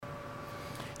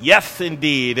Yes,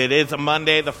 indeed. It is a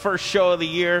Monday, the first show of the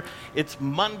year. It's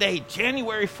Monday,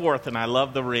 January 4th, and I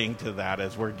love the ring to that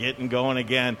as we're getting going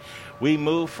again. We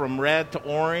move from red to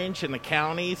orange in the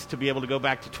counties to be able to go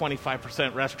back to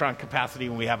 25% restaurant capacity,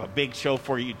 and we have a big show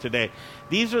for you today.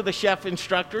 These are the chef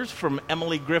instructors from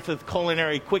Emily Griffith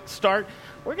Culinary Quick Start.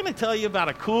 We're going to tell you about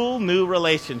a cool new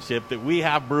relationship that we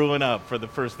have brewing up for the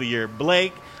first of the year.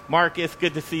 Blake, Marcus,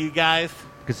 good to see you guys.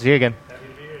 Good to see you again.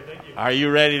 Are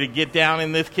you ready to get down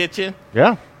in this kitchen?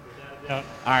 Yeah. All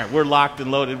right, we're locked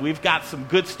and loaded. We've got some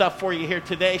good stuff for you here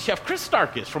today. Chef Chris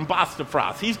Starkus from Boss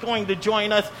Defrost. He's going to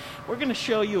join us. We're going to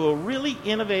show you a really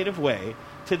innovative way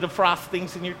to defrost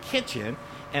things in your kitchen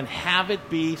and have it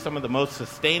be some of the most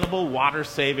sustainable,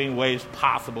 water-saving ways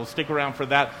possible. Stick around for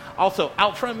that. Also,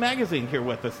 Outfront Magazine here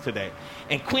with us today.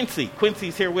 And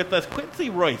Quincy's here with us. Quincey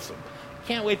Roisum.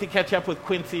 Can't wait to catch up with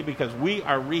Quincey because we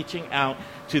are reaching out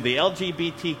to the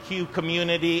LGBTQ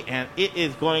community, and it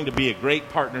is going to be a great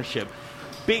partnership.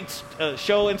 Big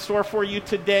show in store for you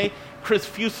today. Chris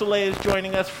Fuselier is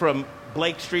joining us from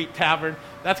Blake Street Tavern.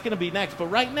 That's going to be next. But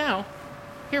right now,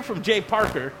 hear from Jay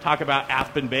Parker talk about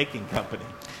Aspen Baking Company.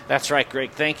 That's right,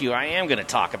 Greg. Thank you. I am going to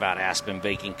talk about Aspen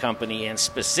Baking Company, and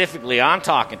specifically, I'm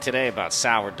talking today about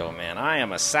sourdough, man. I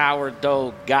am a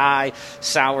sourdough guy,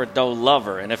 sourdough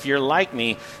lover, and if you're like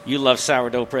me, you love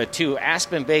sourdough bread too.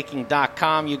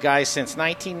 AspenBaking.com, you guys, since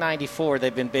 1994,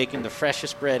 they've been baking the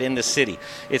freshest bread in the city.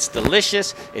 It's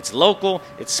delicious, it's local,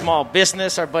 it's small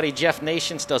business. Our buddy Jeff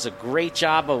Nations does a great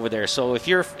job over there. So if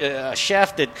you're a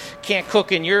chef that can't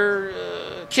cook in your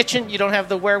kitchen, you don't have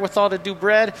the wherewithal to do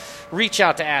bread, reach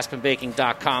out to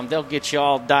AspenBaking.com. They'll get you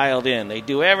all dialed in. They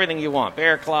do everything you want.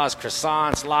 Bear claws,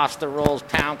 croissants, lobster rolls,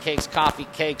 pound cakes, coffee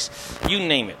cakes, you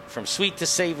name it. From sweet to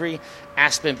savory,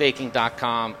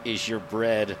 AspenBaking.com is your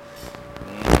bread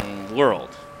world.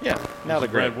 Yeah, now the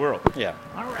bread world. Yeah.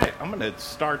 All right, I'm going to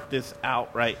start this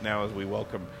out right now as we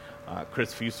welcome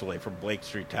Chris Fuselier from Blake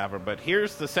Street Tavern. But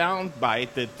here's the sound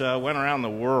bite that went around the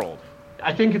world.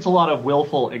 I think it's a lot of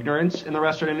willful ignorance in the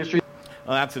restaurant industry.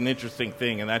 Well, that's an interesting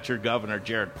thing, and that's your governor,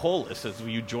 Jared Polis, as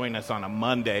you join us on a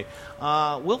Monday.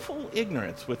 Willful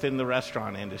ignorance within the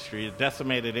restaurant industry, a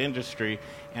decimated industry,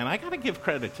 and I got to give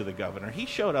credit to the governor. He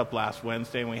showed up last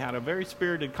Wednesday, and we had a very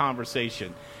spirited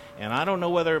conversation, and I don't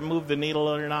know whether it moved the needle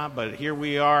or not, but here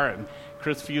we are, and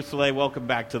Chris Fuselier, welcome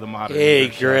back to the Modern Hey,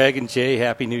 Leader Show. Greg and Jay,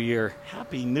 Happy New Year.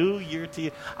 Happy New Year to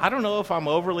you. I don't know if I'm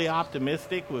overly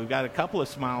optimistic. We've got a couple of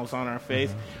smiles on our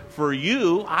face. Mm-hmm. For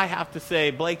you, I have to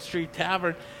say, Blake Street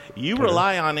Tavern, you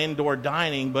rely on indoor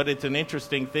dining, but it's an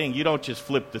interesting thing. You don't just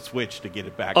flip the switch to get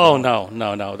it back. Oh,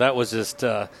 no. That was just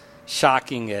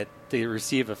shocking to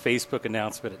receive a Facebook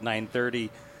announcement at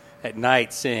 9:30 at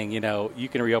night saying, you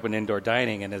can reopen indoor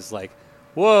dining, and it's like,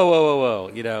 whoa.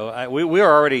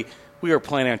 We were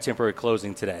planning on temporary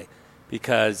closing today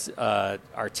because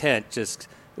our tent it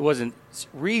wasn't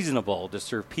reasonable to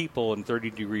serve people in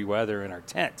 30-degree weather in our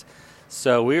tent.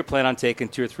 So we were planning on taking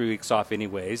 2 or 3 weeks off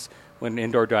anyways when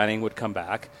indoor dining would come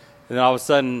back. And then all of a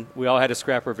sudden, we all had to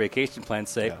scrap our vacation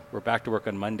plans, say, we're back to work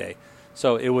on Monday.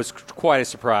 So it was quite a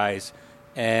surprise.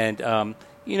 And, but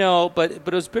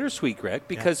it was bittersweet, Greg,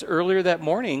 because earlier that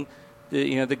morning,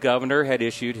 the governor had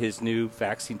issued his new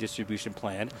vaccine distribution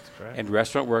plan, and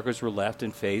restaurant workers were left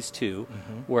in Phase 2,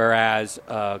 whereas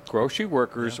grocery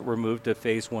workers were moved to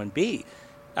Phase 1B.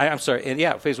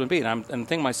 Phase 1B. And I'm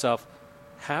thinking to myself,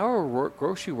 how are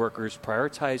grocery workers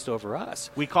prioritized over us?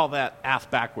 We call that ass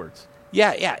backwards.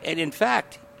 Yeah. And in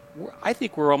fact, I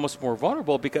think we're almost more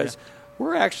vulnerable because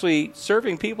we're actually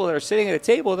serving people that are sitting at a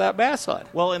table without masks on.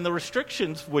 Well, and the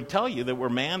restrictions would tell you that we're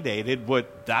mandated.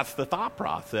 That's the thought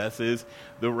process is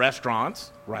the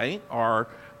restaurants, right, are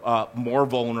more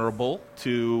vulnerable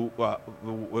to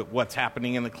what's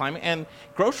happening in the climate. And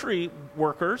grocery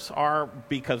workers are,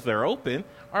 because they're open,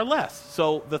 are less.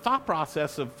 So the thought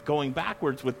process of going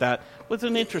backwards with that was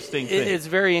an interesting thing. It's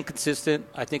very inconsistent.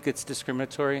 I think it's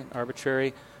discriminatory,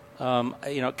 arbitrary.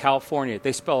 California,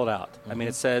 they spell it out. I mean,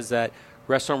 it says that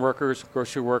restaurant workers,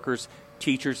 grocery workers,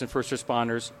 teachers, and first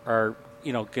responders are,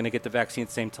 going to get the vaccine at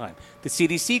the same time. The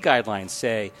CDC guidelines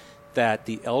say that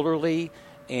the elderly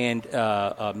and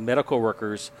medical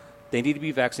workers, they need to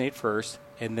be vaccinated first,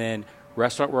 and then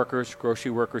restaurant workers,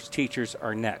 grocery workers, teachers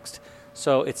are next.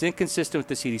 So it's inconsistent with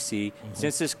the CDC. It's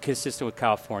inconsistent with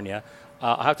California.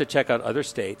 I'll have to check out other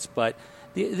states. But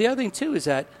the other thing, too, is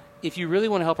that if you really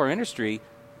want to help our industry,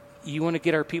 you want to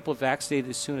get our people vaccinated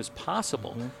as soon as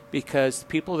possible because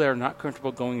people that are not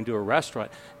comfortable going into a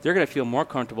restaurant, they're going to feel more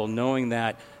comfortable knowing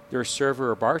that their server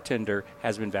or bartender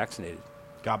has been vaccinated.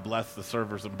 God bless the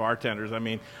servers and bartenders. I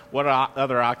mean, what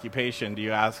other occupation do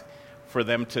you ask for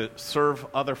them to serve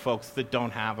other folks that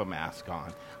don't have a mask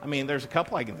on. I mean, there's a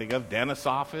couple I can think of. Dentist's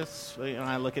office,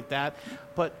 I look at that.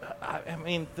 But, I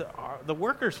mean, the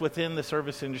workers within the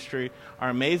service industry are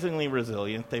amazingly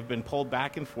resilient. They've been pulled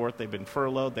back and forth. They've been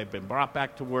furloughed. They've been brought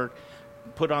back to work,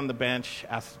 put on the bench,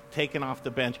 taken off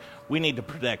the bench. We need to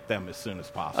protect them as soon as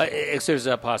possible. As soon as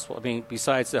that's possible. I mean,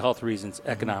 besides the health reasons,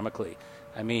 economically,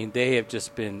 I mean, they have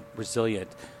just been resilient.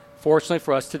 Fortunately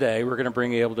for us today, we're going to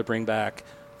be able to bring back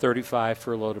 35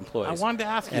 furloughed employees. I wanted to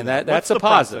ask you and that. That's a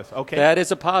positive. Process? Okay. That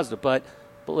is a positive. But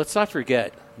let's not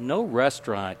forget, no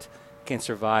restaurant can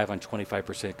survive on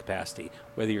 25% capacity,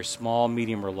 whether you're small,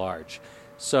 medium, or large.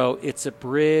 So it's a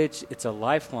bridge, it's a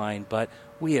lifeline, but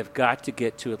we have got to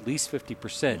get to at least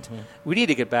 50%. We need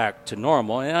to get back to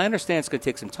normal. And I understand it's going to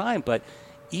take some time, but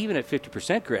even at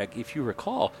 50%, Greg, if you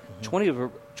recall,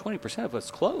 20% of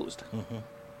us closed.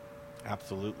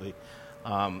 Absolutely.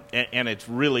 And it's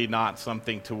really not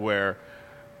something to where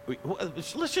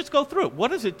let's just go through it.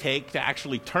 What does it take to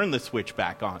actually turn the switch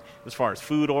back on as far as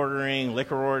food ordering,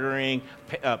 liquor ordering,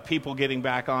 people getting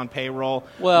back on payroll?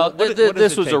 Well,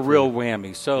 this was a real you?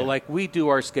 whammy. So, like, we do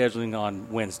our scheduling on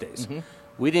Wednesdays.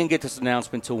 We didn't get this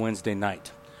announcement until Wednesday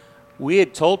night. We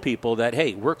had told people that,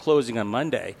 hey, we're closing on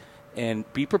Monday,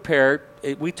 and be prepared.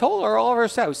 We told all of our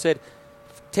staff, we said,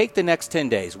 take the next 10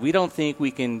 days. We don't think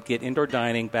we can get indoor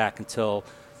dining back until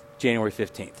January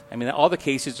 15th. I mean, all the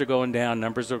cases are going down,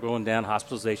 numbers are going down,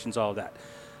 hospitalizations, all of that.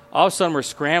 All of a sudden, we're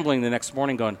scrambling the next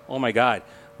morning going, oh, my God,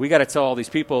 we got to tell all these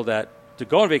people that to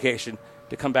go on vacation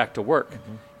to come back to work.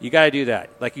 You got to do that.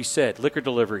 Like you said, liquor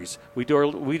deliveries. We do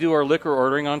our liquor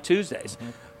ordering on Tuesdays.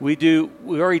 We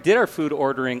already did our food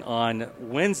ordering on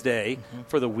Wednesday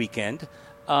for the weekend.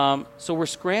 So we're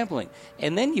scrambling.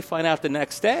 And then you find out the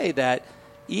next day that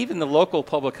even the local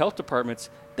public health departments,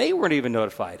 they weren't even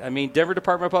notified. I mean, Denver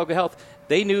Department of Public Health,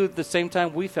 they knew at the same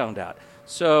time we found out.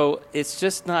 So it's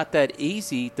just not that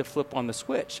easy to flip on the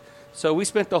switch. So we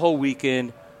spent the whole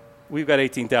weekend. We've got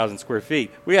 18,000 square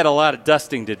feet. We had a lot of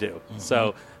dusting to do.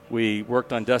 So we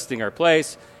worked on dusting our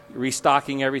place,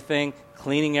 restocking everything,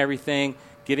 cleaning everything,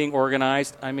 getting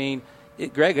organized. I mean,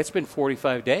 Greg, it's been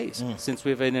 45 days since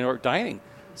we've been indoor dining.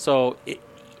 So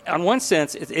on one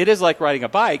sense, it is like riding a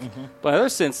bike. But in another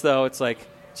sense, though, it's like,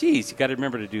 geez, you got to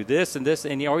remember to do this,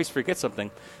 and you always forget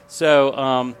something.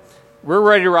 So we're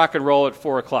ready to rock and roll at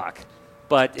 4 o'clock.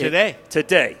 But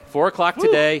today, 4 o'clock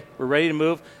today, we're ready to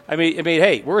move. I mean,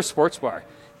 hey, we're a sports bar.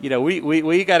 You know,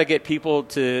 we got to get people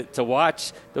to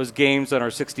watch those games on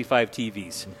our 65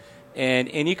 TVs,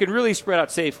 and you can really spread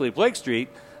out safely. Blake Street,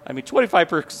 I mean,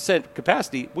 25%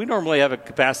 capacity. We normally have a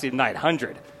capacity of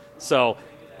 900, so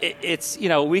it's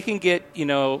we can get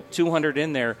 200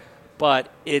 in there, but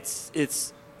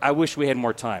it's. I wish we had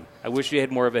more time. I wish we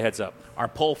had more of a heads up. Our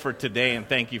poll for today, and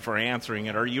thank you for answering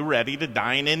it, are you ready to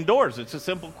dine indoors? It's a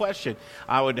simple question.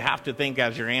 I would have to think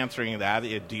as you're answering that,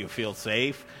 do you feel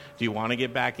safe? Do you want to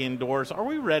get back indoors? Are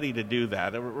we ready to do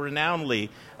that? Renownedly,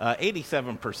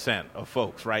 87% of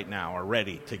folks right now are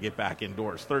ready to get back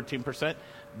indoors. 13%?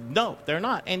 No, they're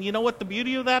not. And you know what the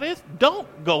beauty of that is?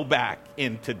 Don't go back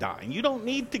into dine. You don't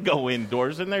need to go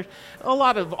indoors. And there's a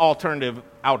lot of alternative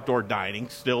outdoor dining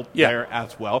still there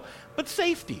as well. But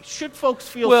safety. Should folks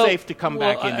feel safe to come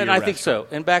back into your restaurant? I think so.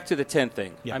 And back to the tent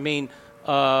thing. Yeah. I mean,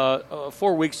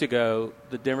 4 weeks ago,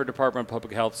 the Denver Department of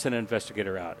Public Health sent an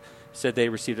investigator out. Said they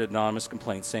received an anonymous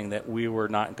complaint saying that we were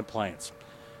not in compliance.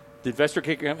 The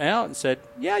investigator came out and said,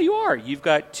 yeah, you are. You've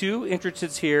got 2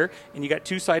 entrances here, and you got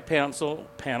 2 side panels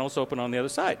open on the other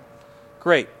side.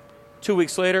 Great. 2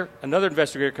 weeks later, another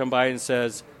investigator comes by and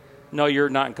says, no, you're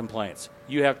not in compliance.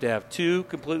 You have to have 2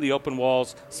 completely open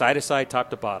walls, side to side,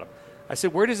 top to bottom. I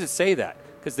said, where does it say that?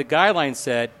 Because the guideline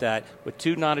said that with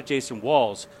 2 non-adjacent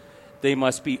walls, they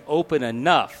must be open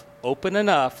enough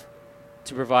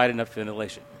to provide enough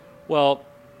ventilation. Well,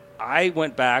 I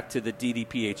went back to the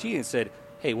DDPHE and said,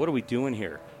 hey, what are we doing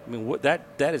here? I mean, that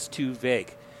is too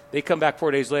vague. They come back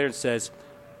 4 days later and says,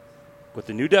 with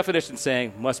the new definition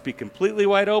saying must be completely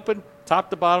wide open, top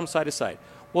to bottom, side to side.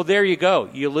 Well, there you go.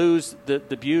 You lose the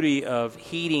beauty of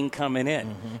heating coming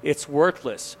in. It's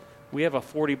worthless. We have a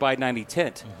 40 by 90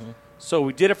 tent. So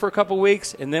we did it for a couple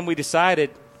weeks, and then we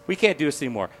decided we can't do this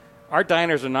anymore. Our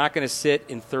diners are not going to sit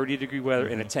in 30-degree weather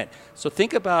in a tent. So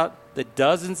think about the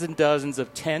dozens and dozens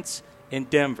of tents in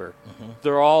Denver.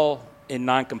 They're all in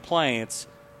non-compliance.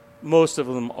 Most of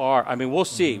them are. I mean, we'll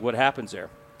see what happens there.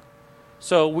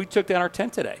 So we took down our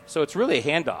tent today. So it's really a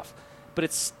handoff. But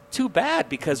it's too bad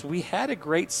because we had a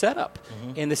great setup.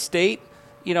 In the state,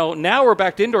 now we're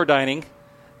back to indoor dining.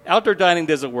 Outdoor dining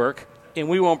doesn't work, and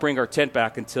we won't bring our tent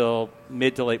back until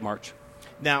mid to late March.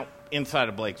 Now, inside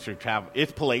of Blake Street Tavern,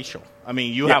 it's palatial. I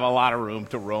mean, you have a lot of room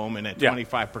to roam, and at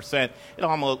 25%, it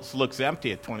almost looks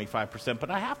empty at 25%. But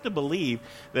I have to believe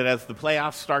that as the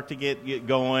playoffs start to get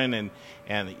going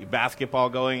and basketball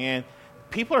going in,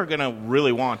 people are going to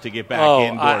really want to get back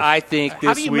indoors. I think this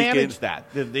How do you weekend, manage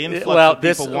that? The influx of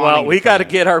people wanting we to got to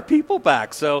come? get our people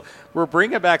back. So we're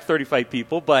bringing back 35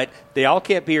 people, but they all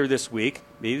can't be here this week.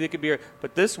 Maybe they could be here.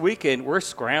 But this weekend, we're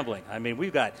scrambling. I mean,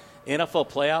 we've got NFL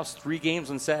playoffs, 3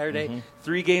 games on Saturday,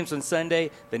 3 games on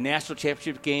Sunday, the national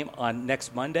championship game on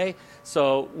next Monday.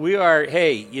 So we are,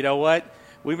 hey, you know what?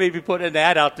 We may be putting an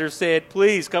ad out there saying,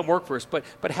 please come work for us.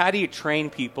 But how do you train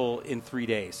people in 3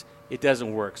 days? It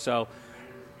doesn't work. So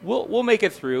we'll make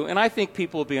it through. And I think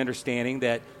people will be understanding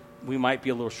that we might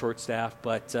be a little short-staffed,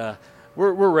 but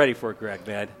we're ready for it, Greg,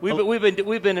 man.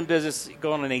 We've been in business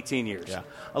going on 18 years. Yeah,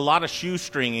 a lot of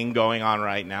shoestringing going on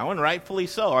right now, and rightfully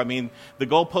so. I mean, the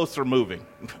goalposts are moving.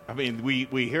 I mean, we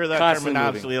hear that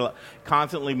terminology,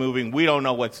 constantly moving. We don't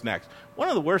know what's next. One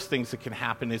of the worst things that can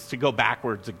happen is to go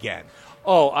backwards again.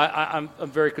 Oh, I'm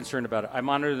very concerned about it. I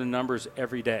monitor the numbers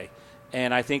every day,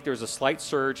 and I think there's a slight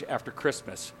surge after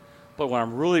Christmas. But what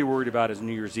I'm really worried about is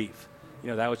New Year's Eve.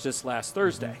 That was just last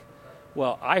Thursday.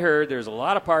 Well, I heard there's a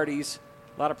lot of parties,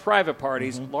 a lot of private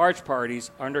parties, large parties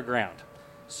underground.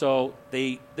 So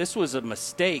this was a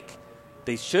mistake.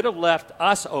 They should have left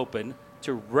us open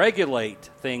to regulate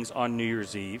things on New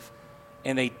Year's Eve,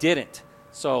 and they didn't.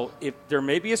 So if there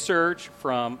may be a surge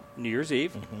from New Year's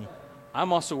Eve,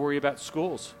 I'm also worried about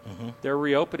schools. They're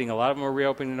reopening. A lot of them are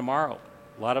reopening tomorrow.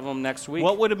 A lot of them next week.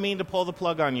 What would it mean to pull the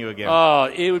plug on you again?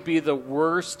 Oh, it would be the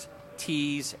worst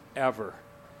tease ever.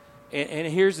 And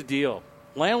here's the deal.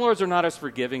 Landlords are not as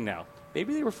forgiving now.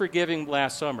 Maybe they were forgiving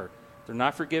last summer. They're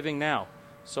not forgiving now.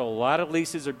 So a lot of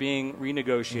leases are being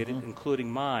renegotiated, including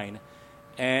mine.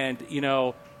 And,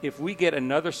 if we get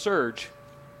another surge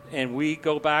and we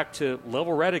go back to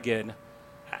level red again,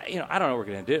 I don't know what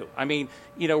we're going to do. I mean,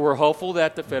 we're hopeful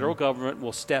that the federal government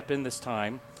will step in this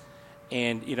time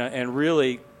and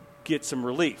really get some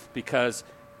relief, because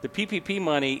the PPP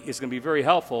money is going to be very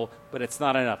helpful, but it's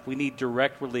not enough. We need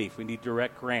direct relief. We need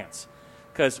direct grants.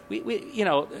 Because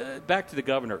back to the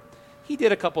governor, he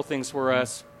did a couple things for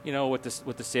us,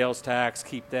 with the sales tax,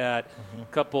 keep that, a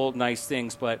couple nice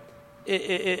things, but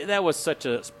that was such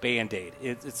a Band-Aid.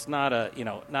 It's not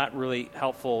not really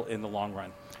helpful in the long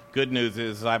run. Good news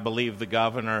is I believe the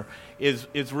governor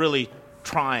is really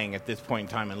trying at this point in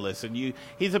time. And listen,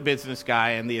 he's a business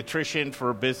guy, and the attrition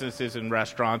for businesses and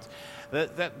restaurants,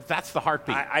 that's the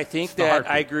heartbeat. I think that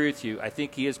I agree with you. I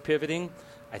think he is pivoting.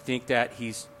 I think that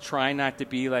he's trying not to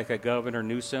be like a Governor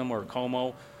Newsom or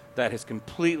Cuomo that has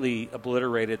completely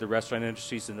obliterated the restaurant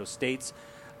industries in those states.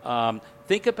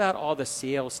 Think about all the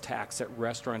sales tax that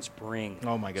restaurants bring.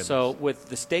 Oh, my goodness. So with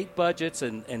the state budgets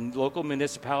and local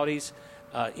municipalities,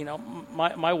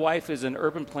 my wife is an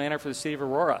urban planner for the city of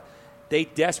Aurora. They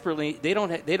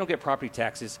don't get property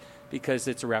taxes because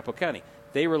it's Arapahoe County.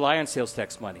 They rely on sales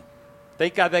tax money.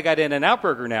 Thank God they got In-N-Out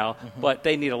Burger now, but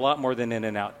they need a lot more than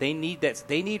In-N-Out. They need that.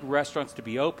 They need restaurants to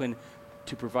be open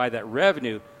to provide that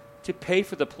revenue to pay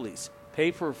for the police,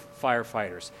 pay for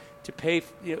firefighters, to pay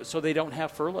so they don't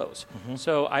have furloughs.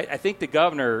 So I think the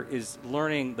governor is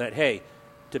learning that, hey,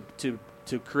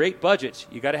 to create budgets,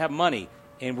 you got to have money,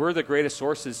 and we're the greatest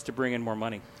sources to bring in more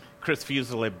money. Chris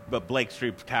Fuselier, Blake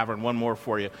Street Tavern, one more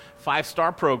for you.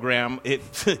 5-star program.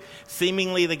 It's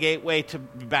seemingly the gateway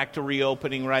back to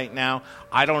reopening right now.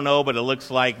 I don't know, but it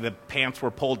looks like the pants were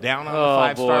pulled down on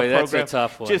the 5-star program. That's a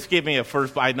tough one. Just give me a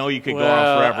first. I know you could go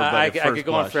on forever, but I could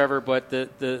go on forever, but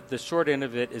the short end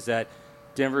of it is that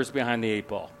Denver's behind the 8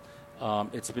 ball.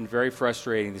 It's been very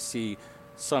frustrating to see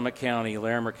Summit County,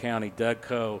 Larimer County,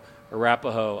 Dougco,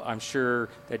 Arapahoe. I'm sure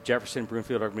that Jefferson,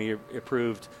 Broomfield are going to be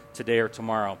approved today or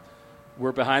tomorrow.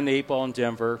 We're behind the 8 ball in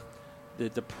Denver.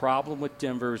 The problem with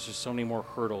Denver is there's so many more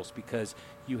hurdles because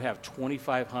you have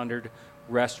 2,500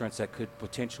 restaurants that could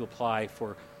potentially apply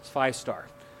for 5-star.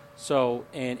 So,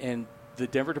 and the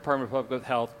Denver Department of Public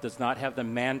Health does not have the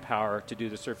manpower to do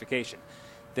the certification.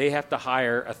 They have to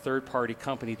hire a third-party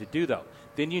company to do that.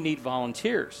 Then you need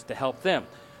volunteers to help them.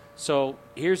 So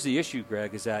here's the issue,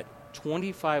 Greg, is that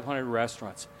 2,500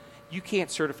 restaurants, you can't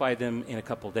certify them in a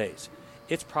couple days.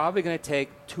 It's probably going to take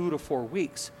 2 to 4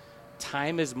 weeks.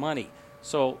 Time is money.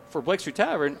 So for Blake Street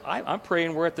Tavern, I'm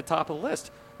praying we're at the top of the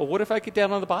list. Well, what if I get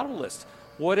down on the bottom of the list?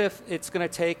 What if it's going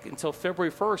to take until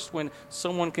February 1st when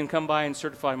someone can come by and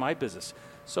certify my business?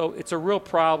 So it's a real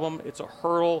problem. It's a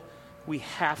hurdle. We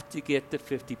have to get to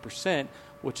 50%,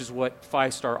 which is what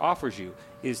 5-star offers you,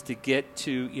 is to get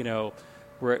to,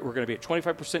 we're going to be at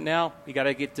 25% now. You got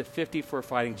to get to 50 for a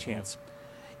fighting chance.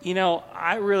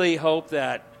 I really hope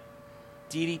that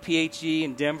DDPHE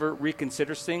in Denver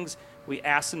reconsiders things. We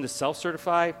asked them to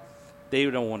self-certify. They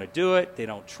don't want to do it. They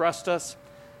don't trust us.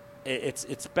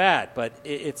 It's bad, but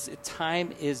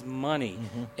time is money.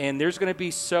 And there's going to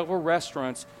be several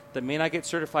restaurants that may not get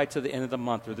certified to the end of the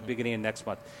month or the beginning of next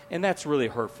month. And that's really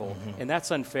hurtful. And that's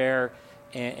unfair.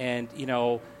 And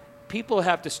people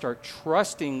have to start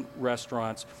trusting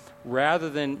restaurants rather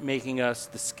than making us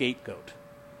the scapegoat.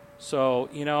 So,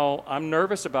 I'm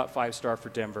nervous about 5-star for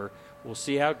Denver. We'll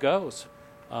see how it goes.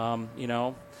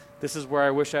 This is where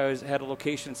I wish I had a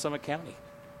location in Summit County.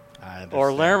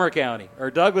 Or Larimer County,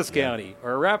 or Douglas County,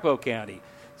 or Arapahoe County.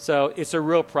 So it's a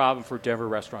real problem for Denver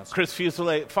restaurants. Chris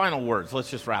Fuselier, final words.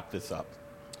 Let's just wrap this up.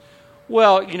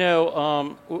 Well,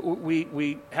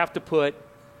 we have to put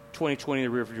 2020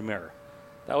 in the rearview mirror.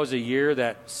 That was a year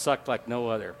that sucked like no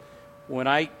other. When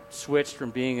I switched from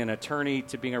being an attorney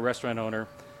to being a restaurant owner,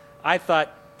 I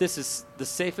thought this is the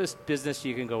safest business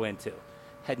you can go into.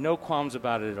 Had no qualms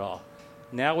about it at all.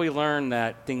 Now we learn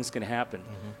that things can happen.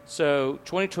 So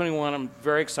 2021, I'm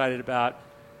very excited about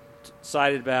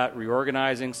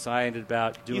reorganizing, excited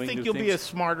about doing new things. You think you'll be a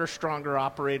smarter, stronger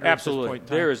operator Absolutely. at this point in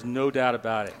time? There is no doubt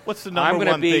about it. What's the number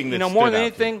one thing that more than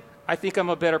anything, I think I'm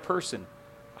a better person.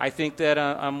 I think that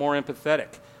I'm more empathetic.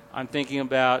 I'm thinking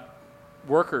about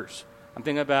workers. I'm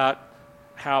thinking about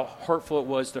how hurtful it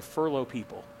was to furlough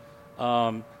people.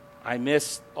 I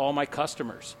miss all my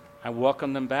customers. I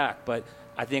welcome them back, but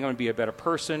I think I'm going to be a better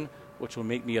person, which will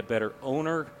make me a better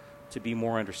owner, to be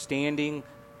more understanding,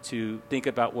 to think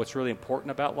about what's really important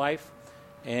about life.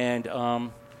 And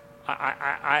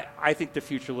I think the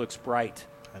future looks bright.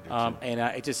 I do too. And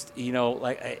I just,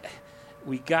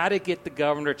 we got to get the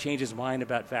governor to change his mind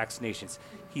about vaccinations.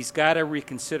 He's got to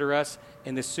reconsider us.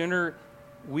 And the sooner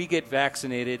we get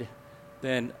vaccinated,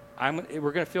 then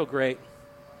we're going to feel great.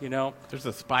 There's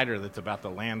a spider that's about to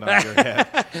land on your head.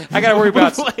 I got to worry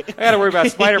about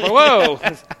spider. But whoa,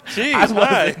 jeez,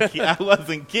 I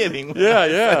wasn't kidding.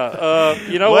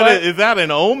 Yeah. What is that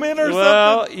an omen or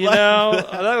something?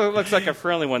 That looks like a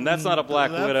friendly one. That's not a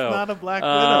black widow. That's not a black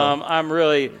widow. I'm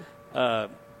really.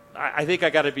 I think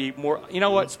I got to be more. You know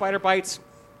what? Spider bites.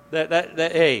 That.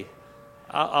 Hey,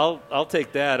 I'll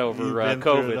take that over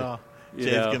COVID.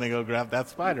 Jay's going to go grab that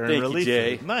spider and release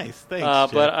it. Nice. Thanks,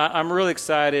 Jay. But I'm really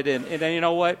excited. And then you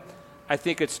know what? I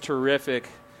think it's terrific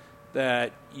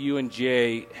that you and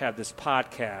Jay have this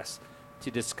podcast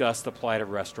to discuss the plight of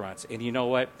restaurants. And you know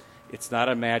what? It's not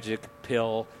a magic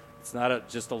pill. It's not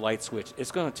just a light switch.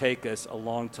 It's going to take us a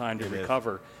long time to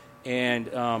recover. And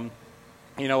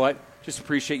you know what? Just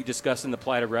appreciate you discussing the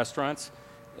plight of restaurants.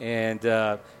 And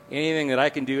anything that I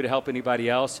can do to help anybody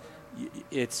else,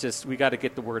 it's just we got to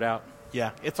get the word out.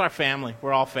 Yeah, it's our family.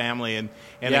 We're all family, and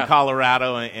in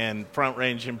Colorado and Front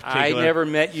Range in particular. I never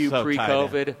met you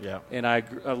pre-COVID, yeah. And I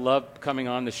love coming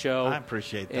on the show. I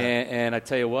appreciate that. And I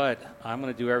tell you what, I'm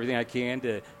going to do everything I can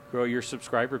to grow your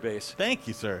subscriber base. Thank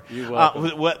you, sir. You're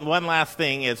welcome. One last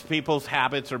thing is people's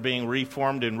habits are being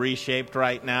reformed and reshaped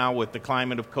right now with the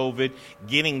climate of COVID.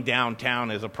 Getting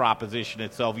downtown is a proposition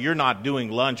itself. You're not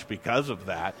doing lunch because of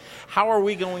that. How are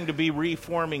we going to be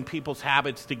reforming people's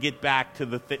habits to get back to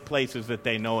the places that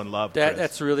they know and love, Chris?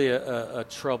 That's really a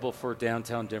trouble for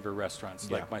downtown Denver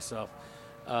restaurants like myself.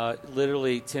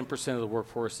 Literally 10% of the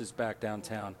workforce is back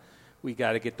downtown. We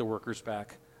got to get the workers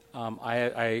back.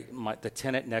 The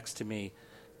tenant next to me,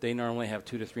 they normally have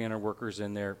 200 to 300 workers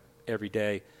in there every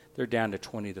day. They're down to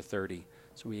 20 to 30.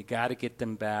 So we got to get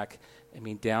them back. I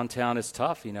mean, downtown is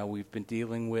tough. We've been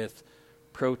dealing with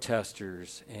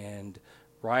protesters and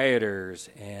rioters,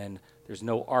 and there's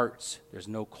no arts, there's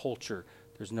no culture,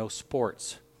 there's no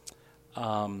sports.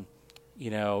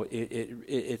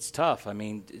 It's tough. I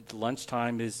mean,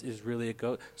 lunchtime is really a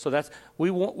go. So that's we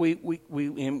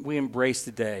embrace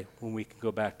the day when we can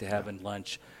go back to having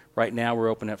lunch. Right now, we're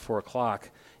open at 4:00.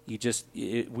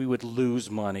 We would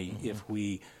lose money if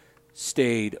we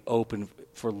stayed open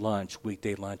for lunch,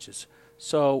 weekday lunches.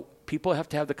 So people have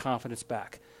to have the confidence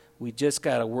back. We just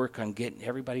got to work on getting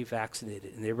everybody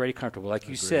vaccinated and everybody comfortable. Like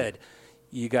you said,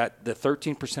 you got the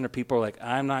 13% of people are like,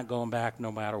 I'm not going back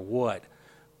no matter what.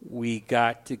 We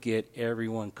got to get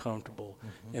everyone comfortable.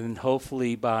 And then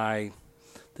hopefully by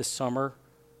the summer,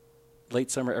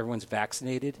 late summer, everyone's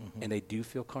vaccinated and they do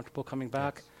feel comfortable coming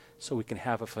back so we can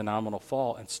have a phenomenal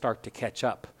fall and start to catch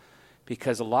up.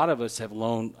 Because a lot of us have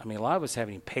haven't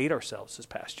even paid ourselves this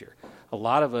past year. A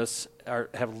lot of us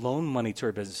have loaned money to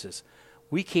our businesses.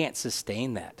 We can't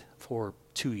sustain that for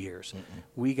 2 years.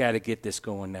 We got to get this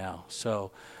going now.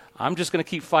 So I'm just going to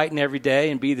keep fighting every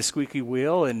day and be the squeaky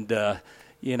wheel. And, I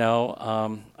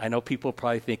know people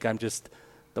probably think I'm just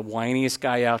the whiniest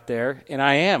guy out there, and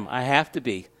I am. I have to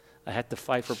be. I had to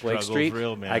fight for Blake Street.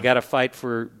 Real, man. I got to fight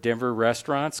for Denver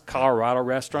restaurants, Colorado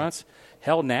restaurants,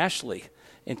 hell, nationally.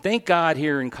 And thank God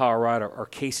here in Colorado, our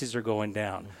cases are going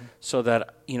down so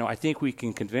that, I think we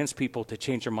can convince people to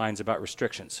change their minds about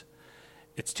restrictions.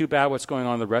 It's too bad what's going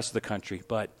on in the rest of the country,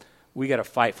 but we got to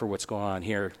fight for what's going on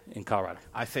here in Colorado.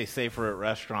 I say safer at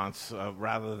restaurants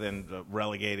rather than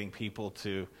relegating people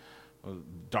to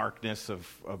darkness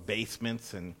of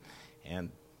basements and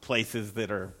places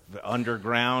that are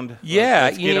underground. Yeah,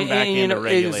 Let's get them back into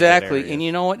regulated exactly. areas. And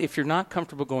you know what? If you're not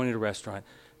comfortable going to a restaurant,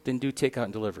 then do takeout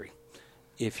and delivery.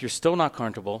 If you're still not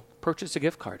comfortable, purchase a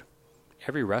gift card.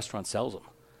 Every restaurant sells them.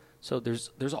 So there's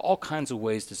all kinds of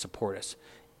ways to support us,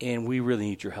 and we really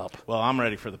need your help. Well, I'm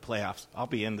ready for the playoffs. I'll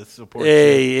be in the support.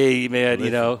 Hey, man,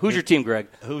 Listen, who's your team, Greg?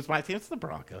 Who's my team? It's the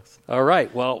Broncos. All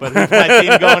right, well. But who's my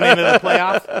team going into the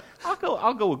playoffs?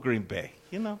 I'll go with Green Bay.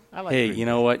 I like hey, Green you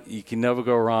Bay. know what? You can never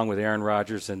go wrong with Aaron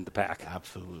Rodgers and the Pack.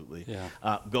 Absolutely.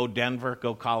 Yeah. Go Denver,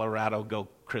 go Colorado, go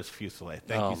Chris Fuselier.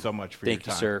 Thank you so much for your time.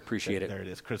 Thank you, sir. Appreciate it. There it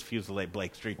is, Chris Fuselier,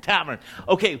 Blake Street Tavern.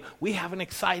 Okay, we have an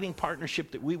exciting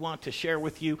partnership that we want to share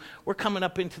with you. We're coming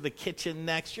up into the kitchen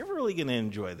next. You're really going to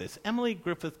enjoy this. Emily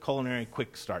Griffith, Culinary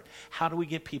Quick Start. How do we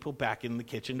get people back in the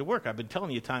kitchen to work? I've been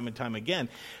telling you time and time again,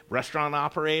 restaurant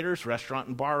operators, restaurant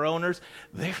and bar owners,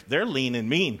 they're lean and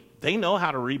mean. They know how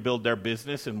to rebuild their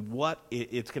business and what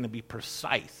it's going to be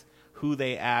precise who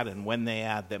they add and when they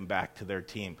add them back to their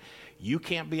team. You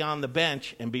can't be on the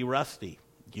bench and be rusty.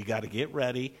 You got to get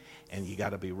ready, and you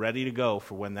got to be ready to go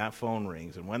for when that phone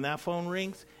rings. And when that phone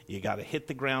rings, you got to hit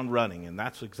the ground running, and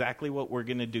that's exactly what we're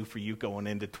going to do for you going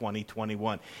into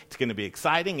 2021. It's going to be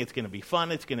exciting. It's going to be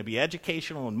fun. It's going to be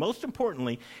educational, and most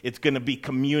importantly, it's going to be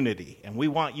community, and we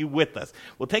want you with us.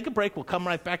 We'll take a break. We'll come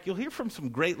right back. You'll hear from some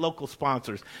great local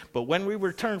sponsors, but when we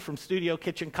return from Studio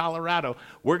Kitchen, Colorado,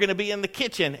 we're going to be in the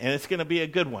kitchen, and it's going to be a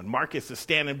good one. Marcus is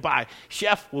standing by.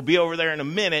 Chef will be over there in a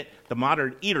minute. The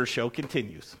Modern Eater Show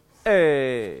continues.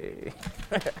 Hey.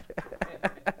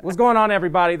 What's going on,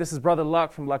 everybody? This is Brother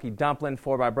Luck from Lucky Dumpling,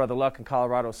 4x Brother Luck in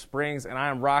Colorado Springs, and I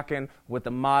am rocking with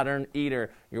the Modern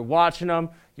Eater. You're watching them,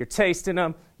 you're tasting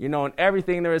them, you're knowing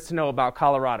everything there is to know about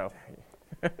Colorado.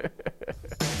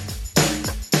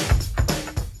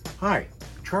 Hi,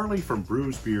 Charlie from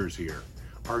Brews Beers here.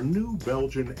 Our new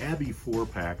Belgian Abbey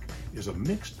 4-pack is a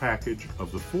mixed package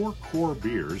of the 4 core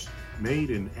beers made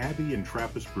in Abbey and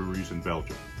Trappist breweries in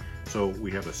Belgium. So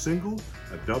we have a single,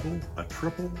 a double, a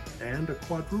triple, and a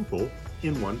quadruple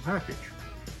in one package.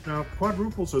 Now,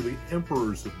 quadruples are the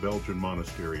emperors of Belgian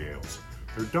monastery ales.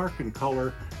 They're dark in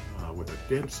color, with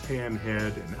a dense tan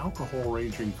head, and alcohol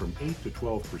ranging from 8 to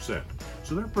 12%,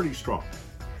 so they're pretty strong.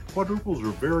 Quadruples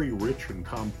are very rich and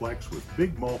complex with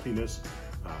big maltiness,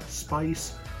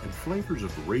 spice, and flavors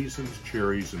of raisins,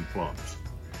 cherries, and plums.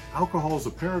 Alcohol is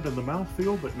apparent in the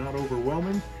mouthfeel, but not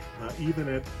overwhelming, even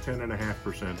at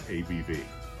 10.5% ABV.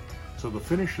 So the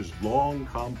finish is long,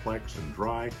 complex, and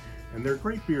dry, and they're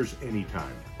great beers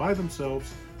anytime, by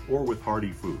themselves or with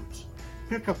hearty foods.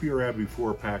 Pick up your Abbey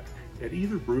 4-pack at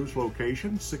either Brews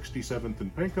location, 67th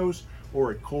and Pecos,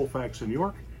 or at Colfax in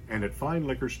York, and at fine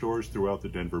liquor stores throughout the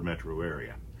Denver metro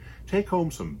area. Take home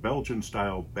some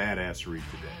Belgian-style badassery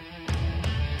today.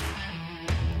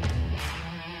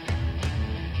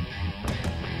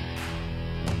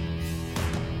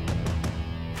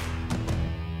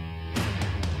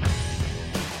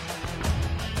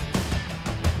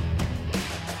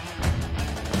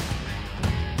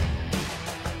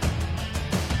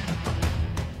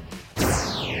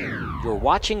 You're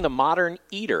watching The Modern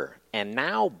Eater, and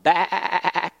now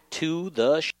back to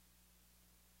the show.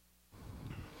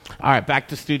 All right, back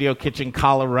to Studio Kitchen,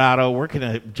 Colorado. We're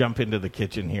going to jump into the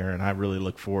kitchen here, and I really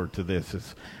look forward to this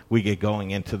as we get going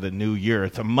into the new year.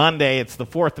 It's a Monday. It's the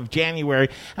 4th of January.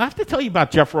 And I have to tell you about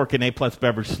Jeff Rourke and A-Plus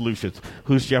Beverage Solutions.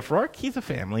 Who's Jeff Rourke? He's a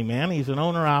family man. He's an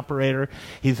owner-operator.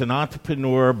 He's an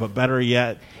entrepreneur, but better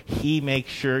yet, he makes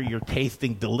sure you're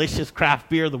tasting delicious craft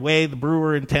beer the way the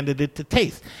brewer intended it to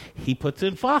taste. He puts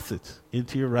in faucets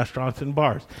into your restaurants and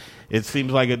bars. It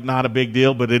seems like it's not a big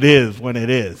deal, but it is when it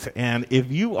is. And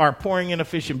if you are pouring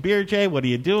inefficient beer, Jay, what are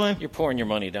you doing? You're pouring your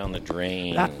money down the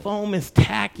drain. That foam is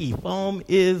tacky. Foam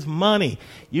is money.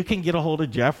 You can get a hold of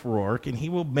Jeff Rourke, and he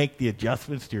will make the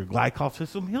adjustments to your glycol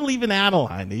system. He'll even add a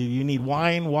line. You need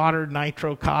wine, water,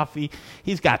 nitro, coffee.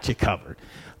 He's got you covered.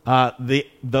 The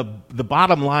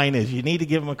bottom line is you need to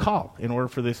give him a call in order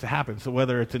for this to happen. So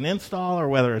whether it's an install or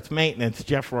whether it's maintenance,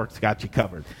 Jeff Rourke's got you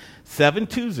covered.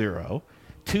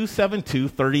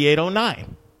 720-272-3809.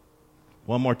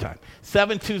 One more time.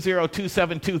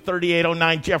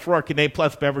 720-272-3809. Jeff Rourke and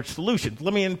A-Plus Beverage Solutions.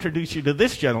 Let me introduce you to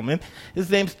this gentleman. His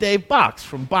name's Dave Box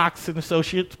from Box and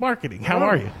Associates Marketing. How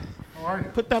are you? How are you?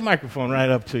 Put that microphone right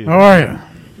up to you. How are you?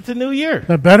 It's a new year. Is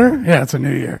that better? Yeah, it's a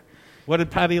new year. What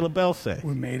did Patty LaBelle say?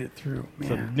 We made it through. It's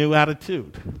a new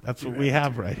attitude. That's what we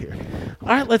have right here. All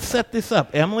right, let's set this up.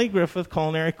 Emily Griffith,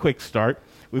 Culinary Quick Start.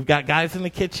 We've got guys in the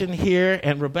kitchen here,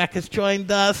 and Rebecca's joined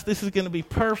us. This is going to be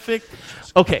perfect.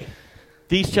 Okay,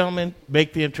 these gentlemen,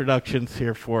 make the introductions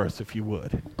here for us, if you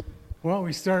would. Well,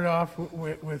 we started off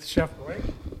with Chef Blake.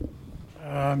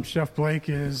 Chef Blake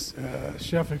is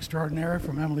chef extraordinaire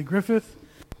from Emily Griffith.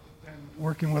 Been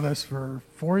working with us for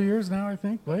 4 years now, I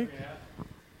think, Blake. Yeah.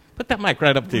 Put that mic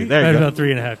right up to you. There you go. About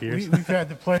 3.5 years. We've had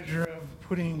the pleasure of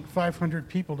putting 500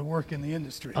 people to work in the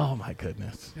industry. Oh, my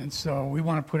goodness. And so we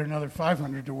want to put another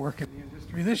 500 to work in the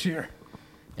industry this year.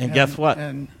 And guess what?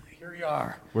 And here you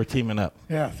are. We're teaming up.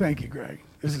 Yeah, thank you, Greg.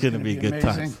 This is going to be good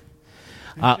amazing. times.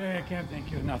 And Jay, I can't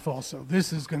thank you enough also.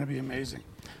 This is going to be amazing.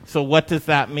 So what does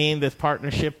that mean, this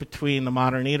partnership between the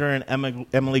Modern Eater and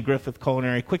Emily Griffith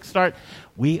Culinary Quick Start?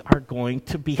 We are going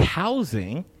to be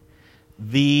housing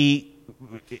the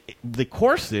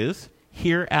courses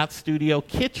here at Studio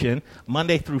Kitchen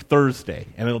Monday through Thursday,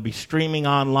 and it'll be streaming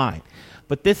online.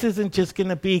 But this isn't just going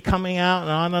to be coming out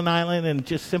on an island and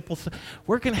just simple stuff.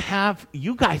 We're going to have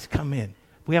you guys come in.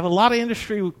 We have a lot of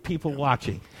industry people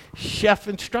watching. Chef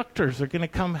instructors are going to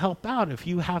come help out. If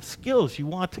you have skills, you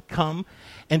want to come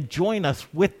and join us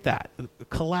with that.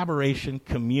 Collaboration,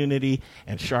 community,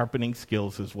 and sharpening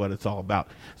skills is what it's all about.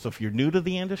 So if you're new to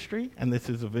the industry and this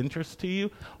is of interest to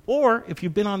you, or if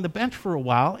you've been on the bench for a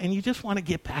while and you just want to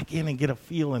get back in and get a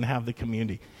feel and have the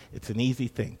community, it's an easy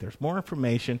thing. There's more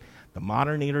information.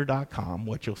 themoderneater.com.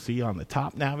 What you'll see on the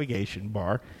top navigation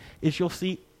bar is you'll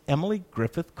see Emily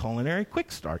Griffith Culinary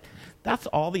Quick Start. That's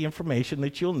all the information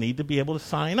that you'll need to be able to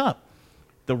sign up.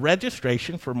 The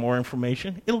registration for more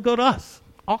information, it'll go to us.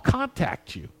 I'll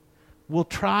contact you. We'll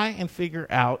try and figure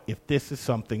out if this is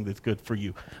something that's good for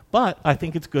you. But I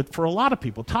think it's good for a lot of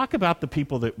people. Talk about the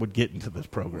people that would get into this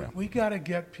program. We got to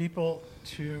get people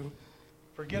to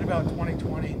forget about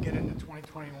 2020 and get into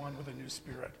 2021 with a new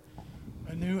spirit.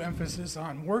 A new emphasis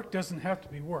on work doesn't have to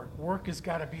be work. Work has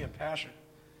got to be a passion.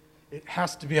 It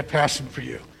has to be a passion for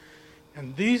you.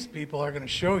 And these people are going to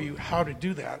show you how to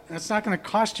do that. And it's not going to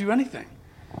cost you anything.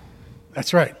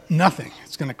 That's right, nothing.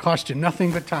 It's going to cost you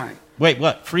nothing but time. Wait,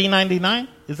 what? Free 99?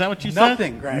 Is that what you said?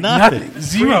 Nothing, Greg. Nothing.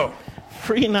 Zero.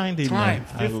 Free 99. Time.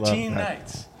 I love 15 that.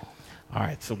 nights. All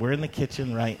right, so we're in the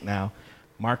kitchen right now.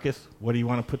 Marcus, what do you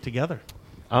want to put together?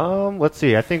 Let's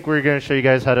see. I think we're going to show you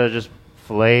guys how to just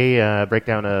break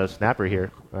down a snapper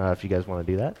here, if you guys want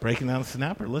to do that. Breaking down a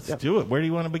snapper. Let's do it. Where do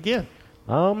you want to begin?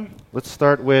 Let's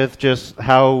start with just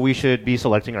how we should be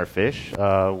selecting our fish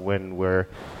when we're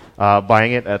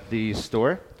buying it at the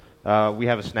store. We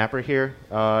have a snapper here.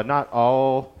 Not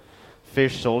all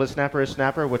fish sold as snapper is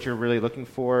snapper. What you're really looking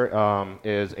for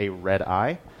is a red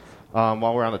eye.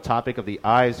 While we're on the topic of the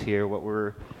eyes here, what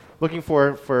we're looking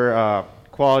for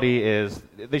quality is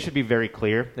they should be very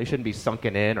clear. They shouldn't be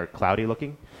sunken in or cloudy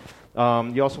looking.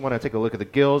 You also want to take a look at the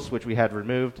gills, which we had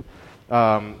removed.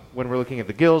 When we're looking at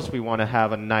the gills, we want to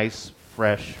have a nice,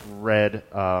 fresh red.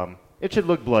 It should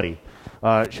look bloody.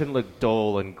 It shouldn't look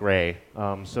dull and gray.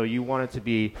 So you want it to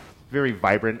be very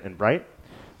vibrant and bright.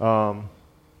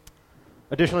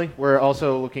 Additionally, we're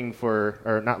also looking for,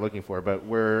 or not looking for, but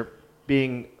we're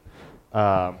being,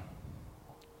 I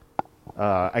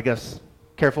guess,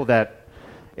 careful that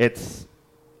it's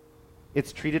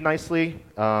treated nicely.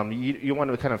 You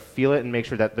want to kind of feel it and make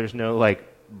sure that there's no like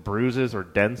bruises or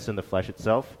dents in the flesh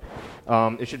itself.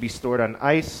 It should be stored on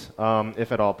ice,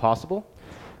 if at all possible.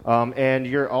 And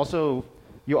you also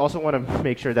want to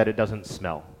make sure that it doesn't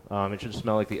smell. It should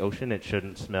smell like the ocean. It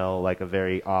shouldn't smell like a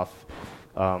very off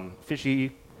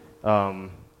fishy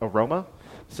aroma.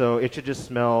 So it should just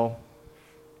smell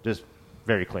just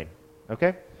very clean.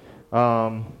 Okay.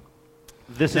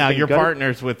 This now, your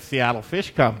partners with Seattle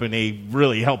Fish Company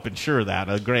really help ensure that.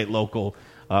 A great local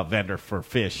vendor for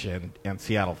fish and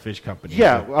Seattle Fish Company.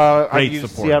 Yeah, I use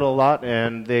Seattle a lot,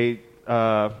 and they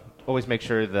always make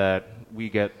sure that we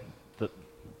get the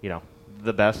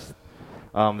best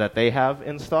that they have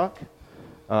in stock.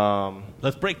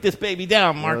 Let's break this baby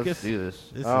down, Marcus. Let's do this.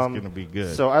 This is going to be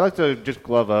good. So I like to just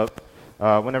glove up.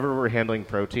 Whenever we're handling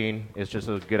protein, it's just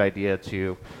a good idea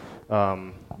to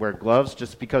wear gloves,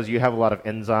 just because you have a lot of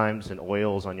enzymes and